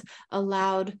wasn't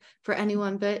allowed for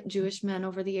anyone but Jewish men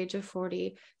over the age of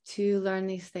 40 to learn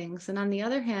these things. And on the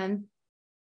other hand,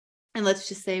 and let's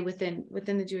just say within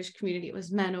the Jewish community, it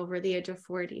was men over the age of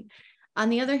 40. On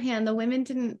the other hand, the women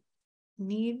didn't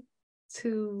need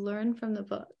to learn from the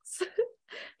books.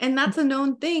 And that's a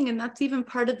known thing. And that's even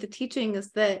part of the teaching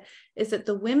is that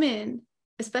the women,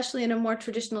 especially in a more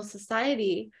traditional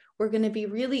society, we're going to be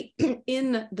really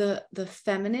in the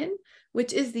feminine,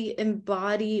 which is the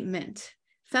embodiment.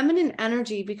 Feminine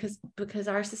energy, because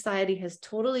our society has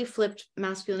totally flipped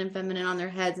masculine and feminine on their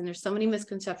heads, and there's so many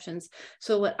misconceptions.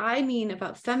 So what I mean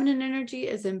about feminine energy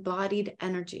is embodied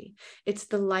energy. It's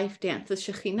the life dance. The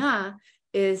Shekhinah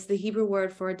is the Hebrew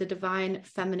word for the divine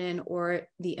feminine, or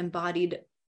the embodied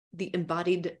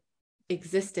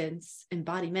existence,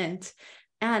 embodiment,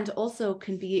 and also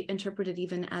can be interpreted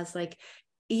even as like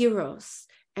eros,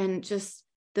 and just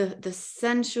the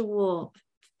sensual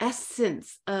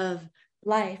essence of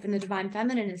life. And the divine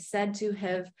feminine is said to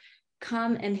have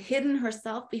come and hidden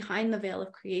herself behind the veil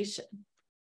of creation.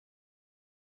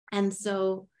 And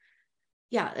so,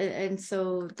 yeah, and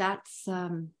so that's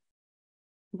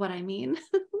what I mean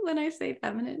when I say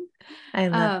feminine. I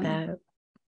love that.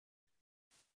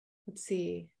 Let's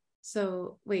see.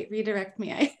 So wait, redirect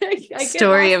me. I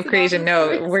Story of creation.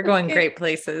 No, we're going great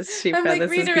places, Shifa. I'm like,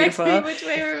 this is redirect beautiful. me. Which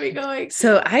way are we going?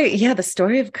 So the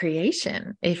story of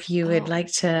creation, if you would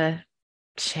like to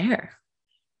share.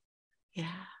 Yeah.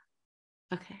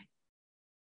 Okay.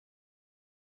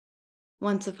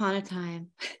 Once upon a time.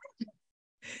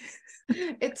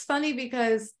 It's funny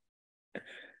because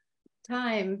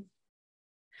time,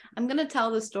 I'm going to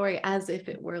tell the story as if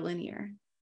it were linear.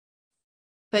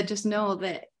 But just know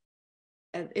that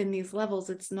in these levels,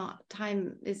 it's not,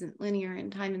 time isn't linear,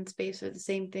 and time and space are the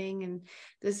same thing. And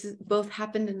this is both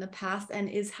happened in the past and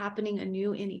is happening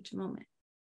anew in each moment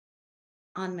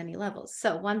on many levels.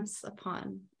 So once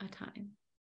upon a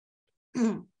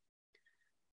time,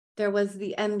 there was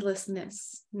the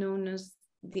endlessness known as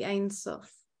the Ein Sof,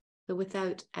 the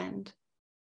without end.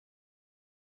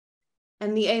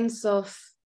 And the Ein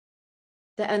Sof,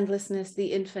 the endlessness,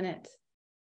 the infinite,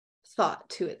 thought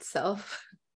to itself,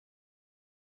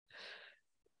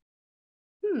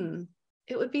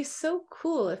 it would be so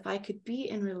cool if I could be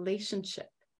in relationship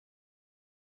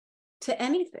to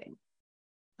anything.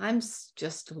 I'm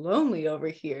just lonely over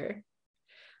here.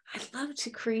 I'd love to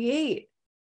create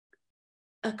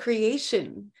a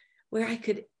creation where I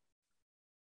could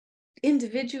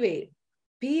individuate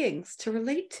beings to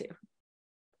relate to.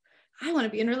 I want to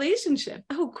be in relationship.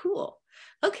 Oh, cool.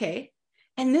 Okay.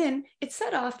 And then it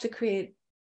set off to create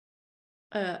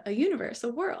a universe, a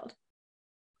world.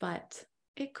 But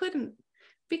it couldn't,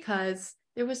 because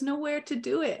there was nowhere to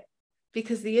do it,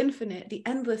 because the infinite, the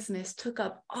endlessness took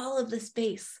up all of the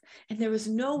space, and there was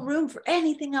no room for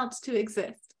anything else to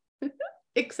exist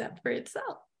except for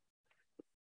itself.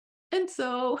 And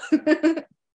so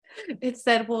it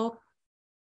said, well,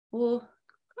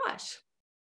 gosh,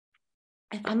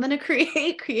 if I'm going to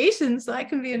create creation so I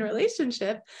can be in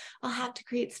relationship, I'll have to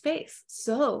create space.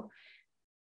 So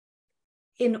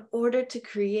in order to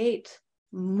create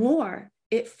more,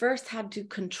 it first had to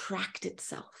contract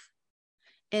itself.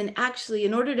 And actually,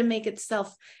 in order to make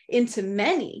itself into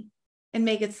many and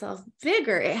make itself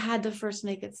bigger, it had to first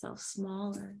make itself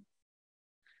smaller.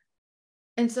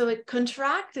 And so it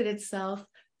contracted itself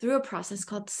through a process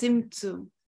called Tzimtzum.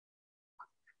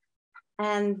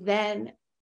 And then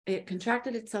it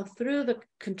contracted itself through the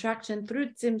contraction, through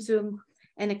Tzimtzum,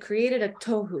 and it created a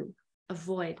tohu, a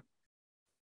void.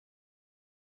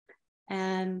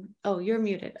 And, oh, you're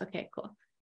muted. Okay, cool.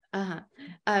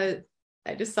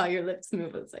 I just saw your lips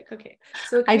move. I was like, okay.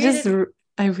 So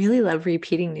I really love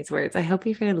repeating these words. I hope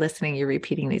if you're listening, you're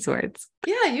repeating these words.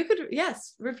 Yeah, you could,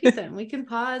 yes, repeat them. We can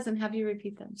pause and have you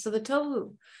repeat them. So the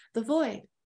tohu, the void.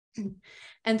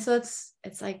 And so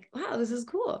it's like, wow, this is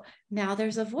cool. Now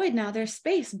there's a void, now there's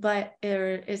space, but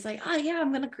it's like, oh yeah,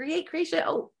 I'm going to create creation.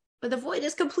 Oh, but the void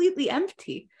is completely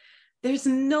empty. There's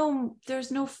no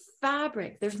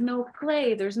fabric, there's no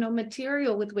clay, there's no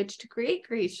material with which to create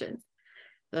creation.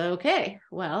 Okay,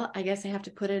 well, I guess I have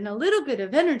to put in a little bit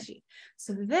of energy.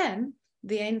 So then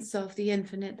the Ein Sof, the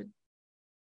infinite,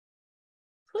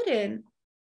 put in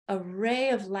a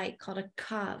ray of light called a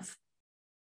kav.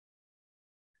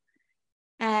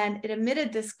 And it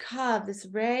emitted this kav, this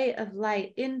ray of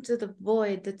light, into the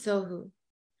void, the tohu.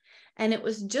 And it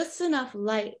was just enough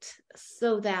light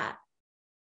so that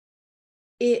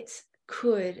it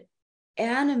could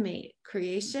animate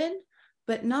creation,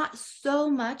 but not so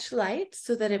much light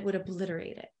so that it would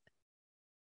obliterate it.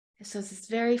 So it's this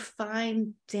very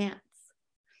fine dance.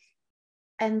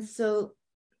 And so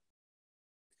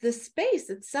the space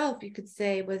itself, you could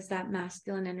say, was that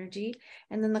masculine energy.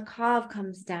 And then the Kav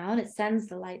comes down, it sends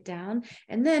the light down.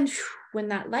 And then when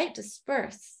that light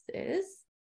disperses,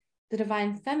 the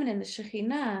divine feminine, the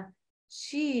Shekhinah,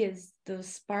 she is those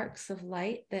sparks of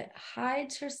light that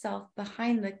hides herself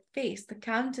behind the face, the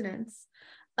countenance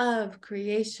of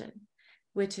creation,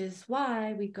 which is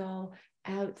why we go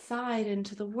outside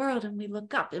into the world and we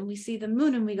look up and we see the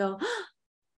moon and we go,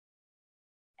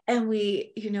 and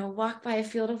we, walk by a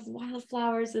field of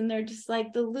wildflowers and they're just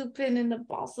like the lupin and the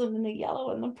balsam and the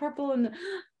yellow and the purple and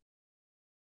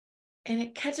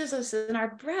it catches us in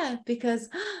our breath, because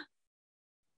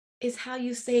is how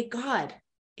you say God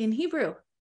in Hebrew.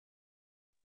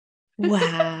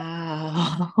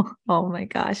 Wow. Oh my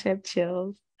gosh, I have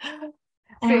chills.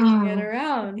 Bringing it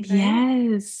around. Right?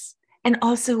 Yes. And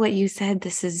also what you said,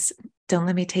 don't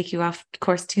let me take you off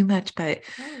course too much, but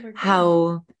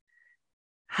how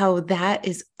that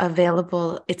is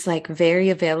available. It's like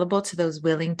very available to those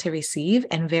willing to receive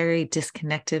and very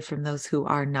disconnected from those who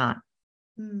are not.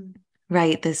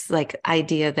 Right. This like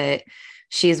idea that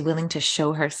she is willing to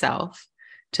show herself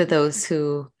to those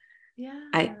who,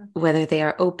 whether they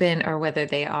are open or whether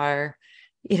they are,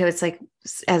 it's like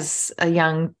as a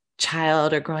young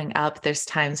child or growing up, there's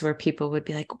times where people would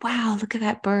be like, wow, look at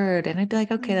that bird. And I'd be like,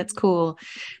 okay, that's cool.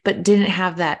 But didn't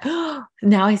have that, oh,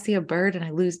 now I see a bird and I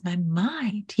lose my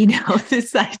mind,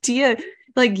 this idea.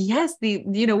 Like, yes,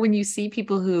 when you see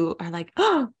people who are like,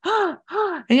 and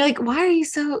you're like, why are you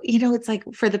so, it's like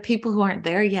for the people who aren't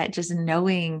there yet, just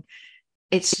knowing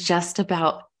it's just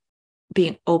about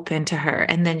being open to her.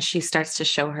 And then she starts to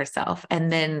show herself,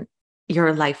 and then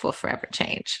your life will forever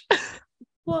change.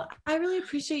 Well, I really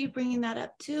appreciate you bringing that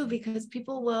up too, because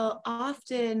people will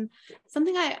often,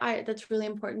 something I that's really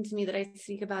important to me that I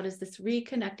speak about is this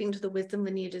reconnecting to the wisdom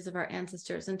lineages of our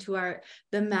ancestors and to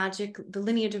the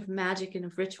lineage of magic and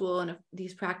of ritual and of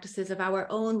these practices of our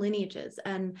own lineages.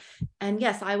 And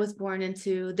yes, I was born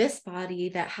into this body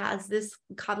that has this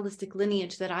Kabbalistic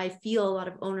lineage that I feel a lot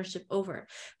of ownership over.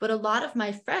 But a lot of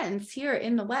my friends here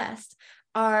in the West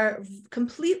are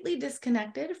completely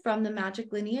disconnected from the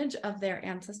magic lineage of their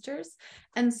ancestors.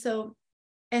 And so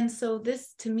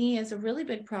this to me is a really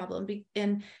big problem.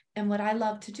 And what I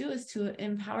love to do is to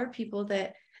empower people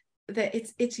that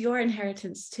it's your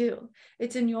inheritance too.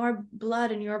 It's in your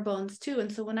blood and your bones too. And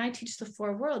so when I teach the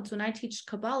four worlds, when I teach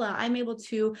Kabbalah, I'm able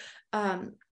to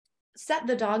set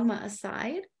the dogma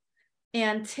aside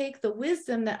and take the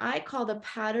wisdom that I call the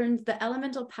patterns, the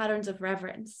elemental patterns of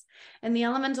reverence. And the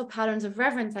elemental patterns of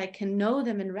reverence, I can know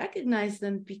them and recognize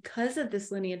them because of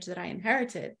this lineage that I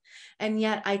inherited. And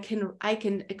yet I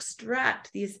can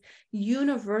extract these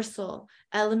universal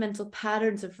elemental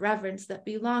patterns of reverence that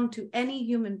belong to any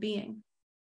human being.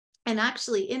 And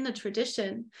actually in the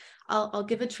tradition, I'll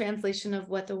give a translation of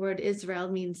what the word Israel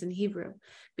means in Hebrew,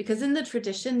 because in the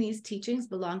tradition, these teachings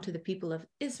belong to the people of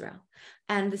Israel.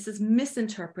 And this is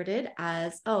misinterpreted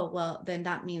as, oh, well, then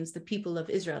that means the people of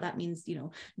Israel. That means,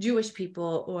 Jewish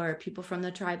people or people from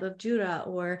the tribe of Judah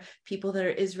or people that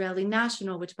are Israeli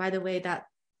national, which, by the way, that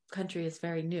country is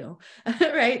very new,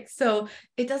 right? So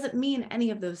it doesn't mean any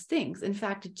of those things. In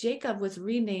fact, Jacob was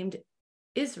renamed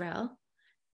Israel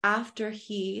after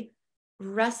he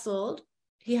wrestled.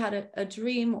 He had a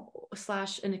dream /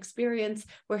 an experience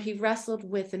where he wrestled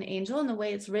with an angel. And the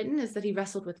way it's written is that he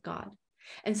wrestled with God.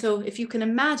 And so if you can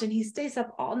imagine, he stays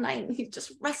up all night and he's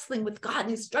just wrestling with God and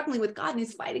he's struggling with God and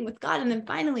he's fighting with God. And then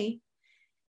finally,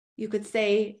 you could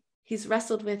say he's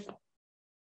wrestled with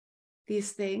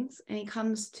these things and he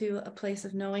comes to a place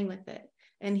of knowing with it.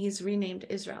 And he's renamed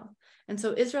Israel. And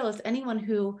so Israel is anyone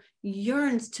who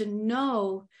yearns to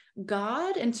know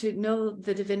God and to know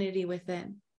the divinity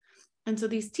within. And so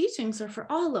these teachings are for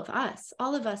all of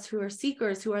us who are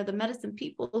seekers, who are the medicine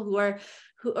people,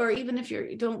 or even if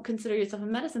you don't consider yourself a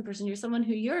medicine person, you're someone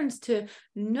who yearns to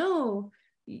know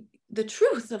the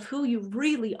truth of who you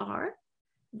really are.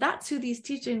 That's who these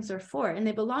teachings are for. And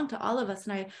they belong to all of us.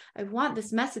 And I want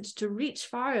this message to reach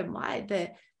far and wide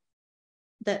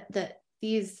that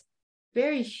these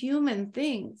very human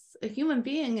things, a human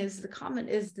being is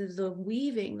the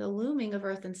weaving, the looming of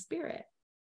earth and spirit.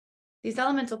 These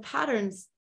elemental patterns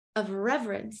of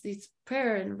reverence, these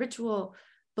prayer and ritual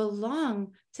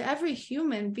belong to every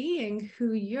human being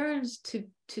who yearns to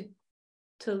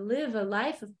live a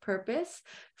life of purpose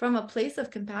from a place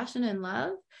of compassion and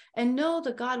love, and know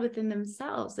the God within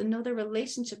themselves and know their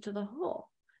relationship to the whole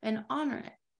and honor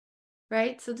it,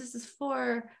 right? So this is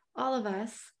for all of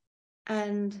us.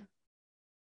 And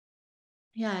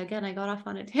Yeah, again, I got off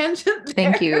on a tangent there.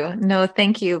 Thank you. No,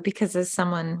 thank you. Because as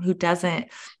someone who doesn't,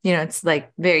 it's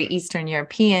like very Eastern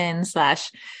European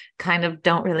slash kind of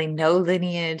don't really know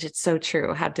lineage. It's so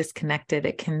true how disconnected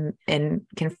it can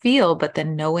feel, but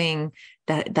then knowing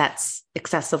that that's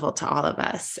accessible to all of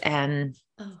us and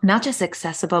not just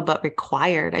accessible, but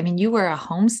required. I mean, you were a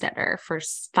homesteader for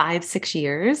 5-6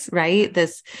 years, right?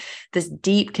 This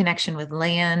deep connection with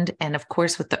land and of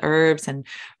course with the herbs and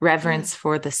reverence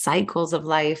for the cycles of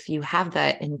life. You have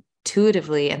that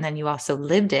intuitively. And then you also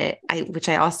lived it. I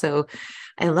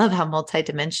love how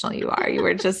multidimensional you are. You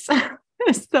were just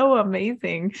so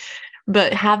amazing.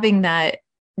 But having that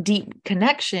deep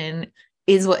connection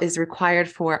is what is required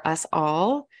for us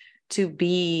all to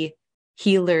be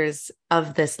healers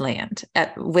of this land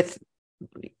with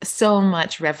so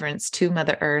much reverence to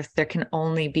Mother Earth. There can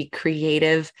only be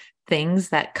creative things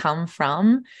that come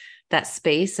from that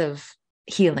space of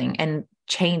healing and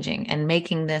changing and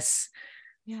making this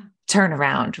turn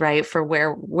around, right? For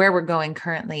where we're going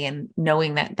currently, and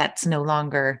knowing that that's no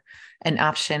longer an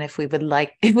option if we would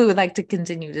like to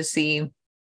continue to see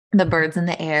the birds in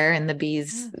the air and the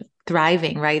bees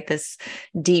thriving, right? This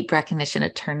deep recognition to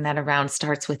turn that around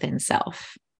starts within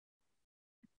self.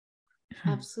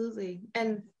 Absolutely.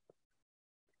 And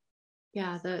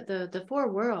yeah, the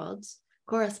four worlds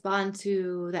correspond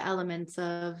to the elements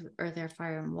of earth, air,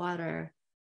 fire, and water,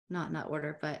 not in that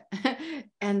order, but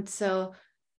and so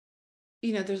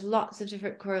there's lots of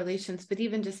different correlations, but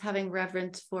even just having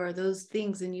reverence for those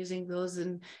things and using those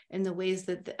in the ways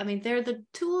that, they're the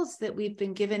tools that we've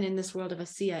been given in this world of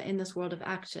Asiya, in this world of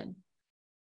action.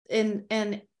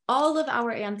 And all of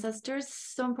our ancestors,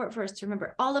 so important for us to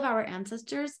remember, all of our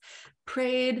ancestors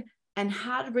prayed and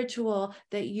had ritual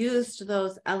that used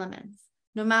those elements.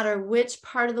 No matter which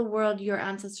part of the world your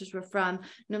ancestors were from,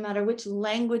 no matter which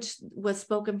language was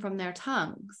spoken from their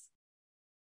tongues,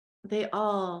 they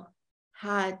all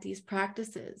had these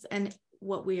practices. And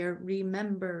what we are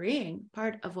remembering,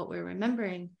 part of what we're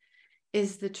remembering,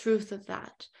 is the truth of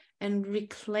that and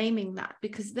reclaiming that,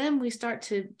 because then we start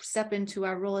to step into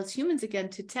our role as humans again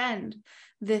to tend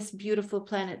this beautiful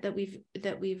planet that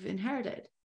we've inherited.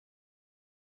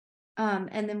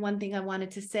 And then one thing I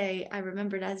wanted to say, I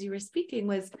remembered as you were speaking,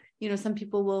 was, some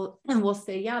people will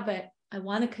say, yeah, but I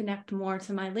want to connect more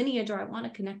to my lineage, or I want to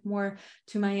connect more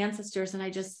to my ancestors, and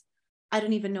I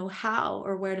don't even know how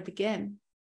or where to begin.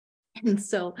 And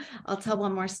so I'll tell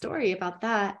one more story about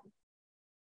that,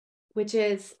 which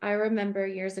is, I remember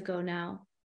years ago now,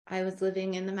 I was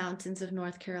living in the mountains of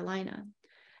North Carolina,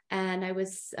 and there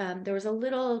was a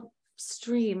little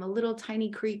stream, a little tiny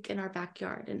creek in our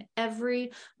backyard. And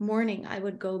every morning I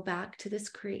would go back to this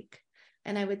creek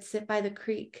and I would sit by the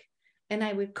creek and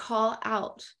I would call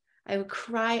out, I would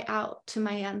cry out to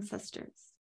my ancestors,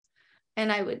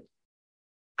 and I would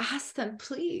ask them,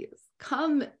 please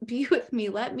come be with me.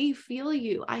 Let me feel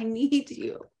you. I need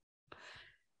you.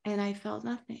 And I felt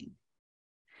nothing.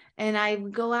 And I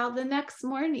would go out the next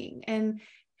morning, and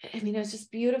it was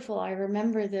just beautiful. I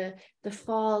remember the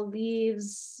fall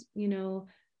leaves,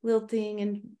 wilting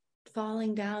and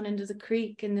falling down into the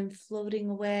creek and then floating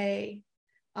away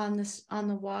on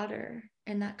the water,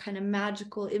 and that kind of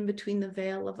magical in between the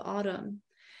veil of autumn.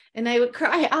 And I would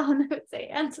cry out and I would say,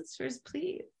 ancestors,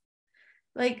 please,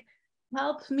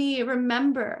 help me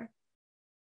remember.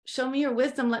 Show me your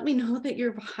wisdom. Let me know that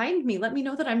you're behind me. Let me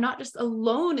know that I'm not just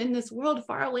alone in this world,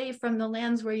 far away from the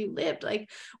lands where you lived.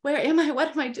 Where am I? What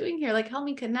am I doing here? Help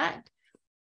me connect.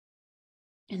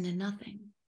 And then nothing.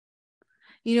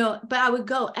 But I would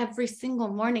go every single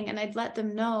morning and I'd let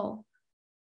them know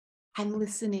I'm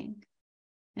listening.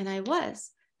 And I was.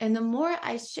 And the more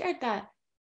I shared that,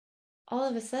 all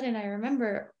of a sudden, I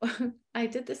remember I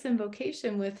did this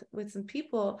invocation with some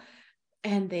people,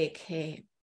 and they came.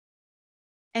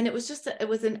 And it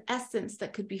was an essence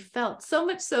that could be felt, so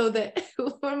much so that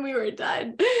when we were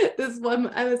done,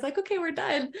 I was like, okay, we're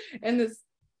done. And this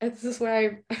is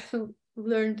where I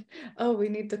learned, oh, we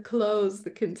need to close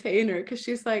the container. Cause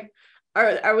she's like,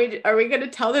 are we going to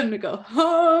tell them to go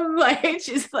home?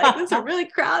 She's like, it's really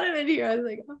crowded in here. I was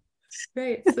like, oh,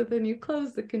 great. So then you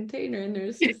close the container, and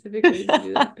there's specific ways to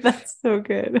do that. That's so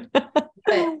good.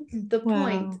 But the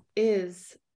point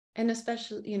is, and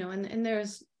especially, and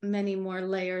there's many more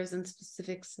layers and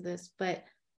specifics to this, but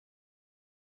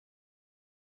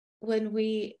when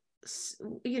we're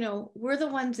the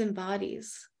ones in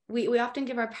bodies, we often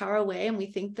give our power away, and we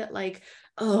think that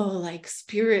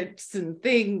spirits and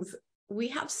things, we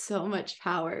have so much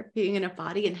power being in a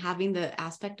body and having the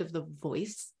aspect of the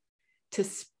voice to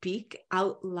speak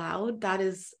out loud. That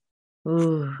is,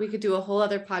 we could do a whole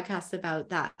other podcast about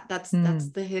that. That's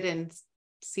the hidden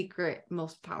secret,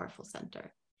 most powerful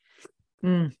center.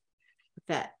 Mm.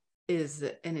 That is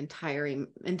an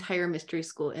entire mystery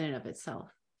school in and of itself.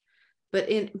 But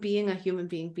in being a human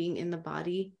being in the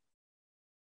body,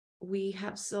 we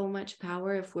have so much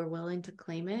power if we're willing to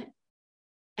claim it.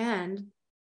 And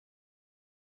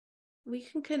we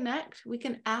can connect, we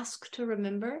can ask to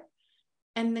remember,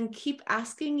 and then keep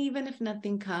asking even if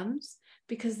nothing comes,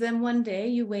 because then one day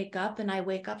you wake up, and I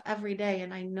wake up every day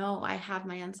and I know I have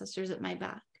my ancestors at my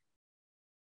back.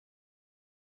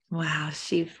 Wow,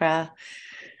 Shifra.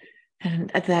 And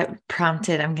that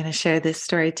prompted, I'm going to share this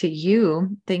story to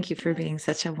you. Thank you for being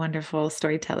such a wonderful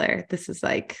storyteller. This is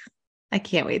like, I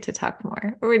can't wait to talk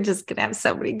more. We're just going to have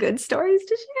so many good stories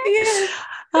to share.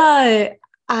 Yeah.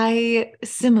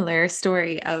 Similar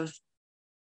story of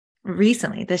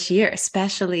recently this year,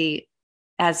 especially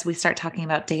as we start talking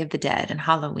about Day of the Dead and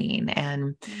Halloween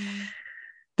and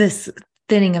this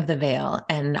thinning of the veil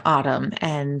and autumn,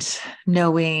 and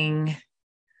knowing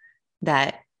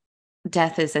that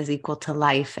death is as equal to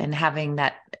life, and having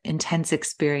that intense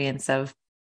experience of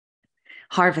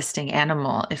harvesting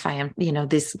animal, if I am,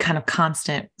 this kind of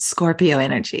constant Scorpio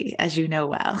energy, as you know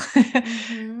well.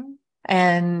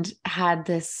 And had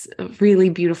this really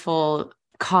beautiful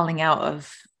calling out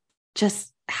of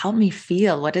just help me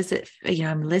feel. What is it?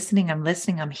 I'm listening,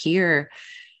 I'm here.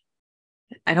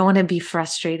 I don't want to be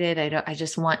frustrated. I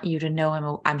just want you to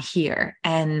know I'm here.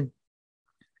 And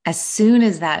as soon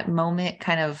as that moment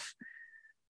kind of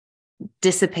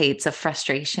dissipates of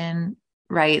frustration,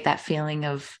 right? That feeling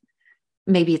of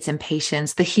maybe it's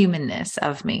impatience, the humanness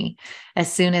of me.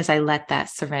 As soon as I let that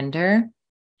surrender,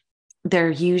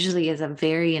 there usually is a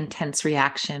very intense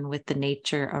reaction with the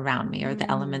nature around me or the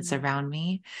elements around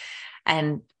me.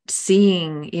 And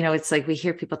seeing, it's like we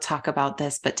hear people talk about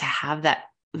this, but to have that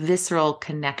visceral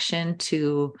connection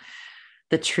to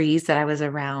the trees that I was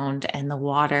around and the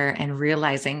water, and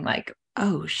realizing like,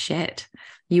 oh shit,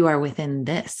 you are within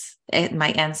this.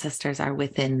 My ancestors are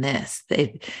within this.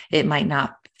 It might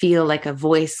not feel like a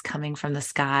voice coming from the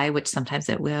sky, which sometimes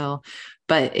it will,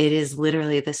 but it is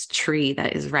literally this tree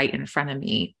that is right in front of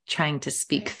me trying to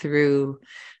speak through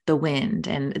the wind.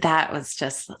 And that was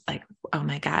just like, oh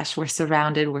my gosh, we're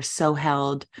surrounded. We're so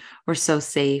held. We're so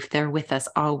safe. They're with us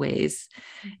always.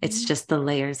 It's just the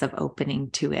layers of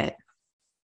opening to it.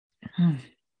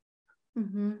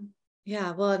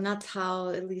 Yeah, well, and that's how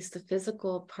at least the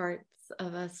physical parts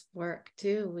of us work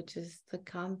too, which is the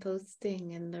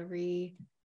composting and the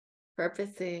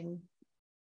repurposing,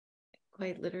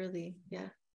 quite literally. Yeah.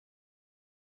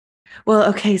 Well,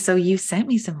 okay, so you sent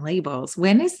me some labels.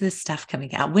 When is this stuff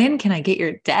coming out? When can I get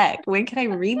your deck? When can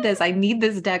I read this? I need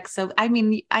this deck. So,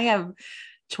 I have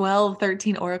 12,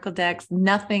 13 Oracle decks.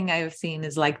 Nothing I've seen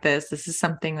is like this. This is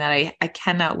something that I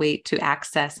cannot wait to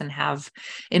access and have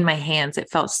in my hands. It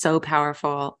felt so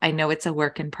powerful. I know it's a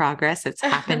work in progress. It's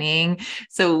happening.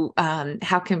 So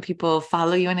how can people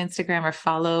follow you on Instagram or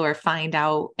follow or find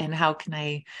out? And how can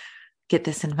I get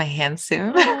this in my hands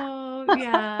soon? Oh,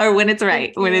 yeah. Or when it's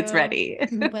right, when it's ready.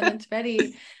 When it's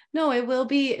ready. No, it will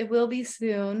be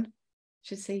soon. I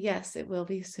should say, yes, it will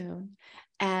be soon.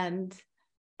 And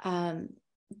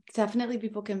definitely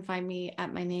people can find me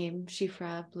at my name,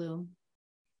 Shifra Bloom.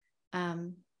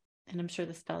 And I'm sure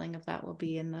the spelling of that will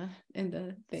be in the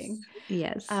thing.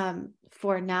 Yes.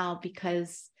 For now,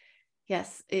 because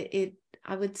yes,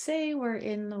 I would say we're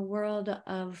in the world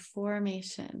of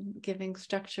formation, giving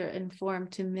structure and form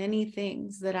to many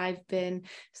things that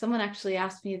someone actually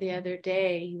asked me the other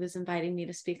day, he was inviting me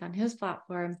to speak on his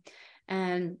platform.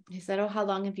 And he said, oh, how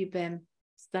long have you been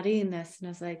studying this? And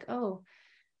I was like, oh,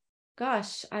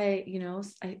 gosh,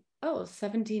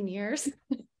 17 years.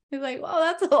 He's like, well,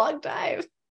 that's a long time.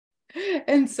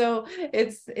 And so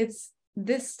it's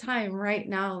this time right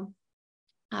now,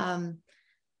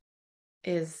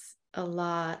 is a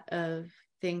lot of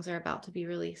things are about to be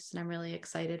released, and I'm really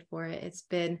excited for it. It's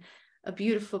been a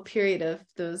beautiful period of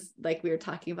those, like we were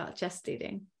talking about,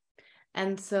 gestating.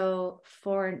 And so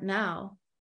for now,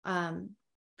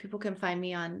 people can find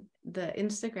me on the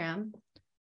Instagram,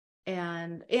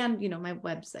 and my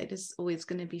website is always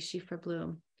going to be Shifra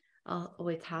Bloom. I'll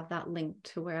always have that link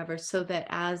to wherever, so that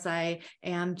as I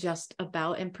am just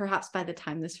about, and perhaps by the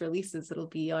time this releases, it'll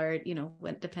be, or,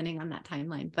 depending on that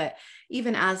timeline, but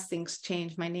even as things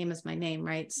change, my name is my name,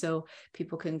 right? So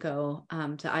people can go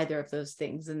to either of those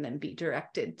things and then be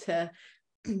directed to,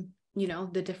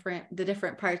 the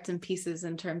different parts and pieces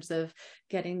in terms of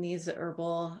getting these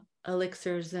herbal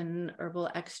elixirs and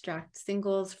herbal extract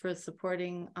singles for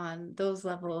supporting on those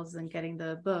levels, and getting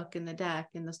the book and the deck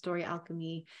and the story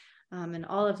alchemy, and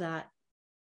all of that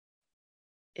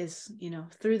is,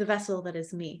 through the vessel that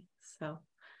is me. So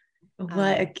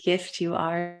What a gift you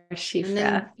are,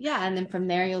 Shifra. And then from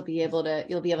there you'll be able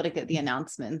to get the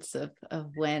announcements of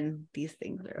when these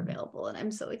things are available. And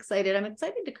I'm so excited. I'm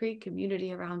excited to create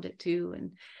community around it too,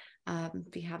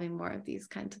 and be having more of these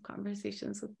kinds of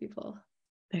conversations with people.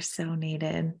 They're so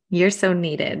needed. You're so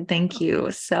needed. Thank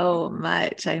you so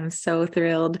much. I'm so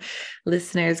thrilled.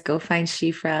 Listeners, go find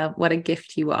Shifra. What a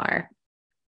gift you are.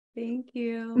 Thank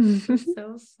you. It's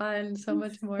so fun. So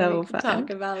much more we can talk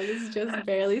about. This just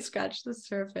barely scratched the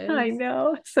surface. I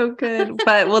know. So good.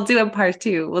 But we'll do a part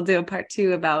 2. We'll do a part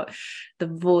 2 about the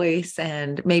voice.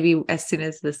 And maybe as soon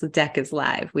as this deck is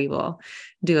live, we will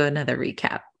do another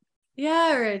recap.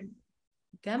 Yeah. Or a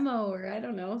demo, or I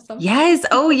don't know. Something. Yes.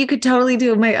 Oh, you could totally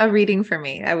do a reading for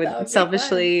me. I would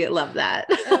selfishly love that.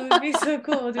 That would be so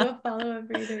cool. Do a follow-up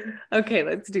reading. Okay.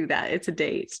 Let's do that. It's a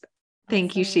date.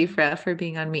 Thank you, Shifra, for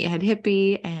being on Meathead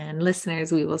Hippie, and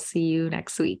listeners, we will see you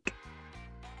next week.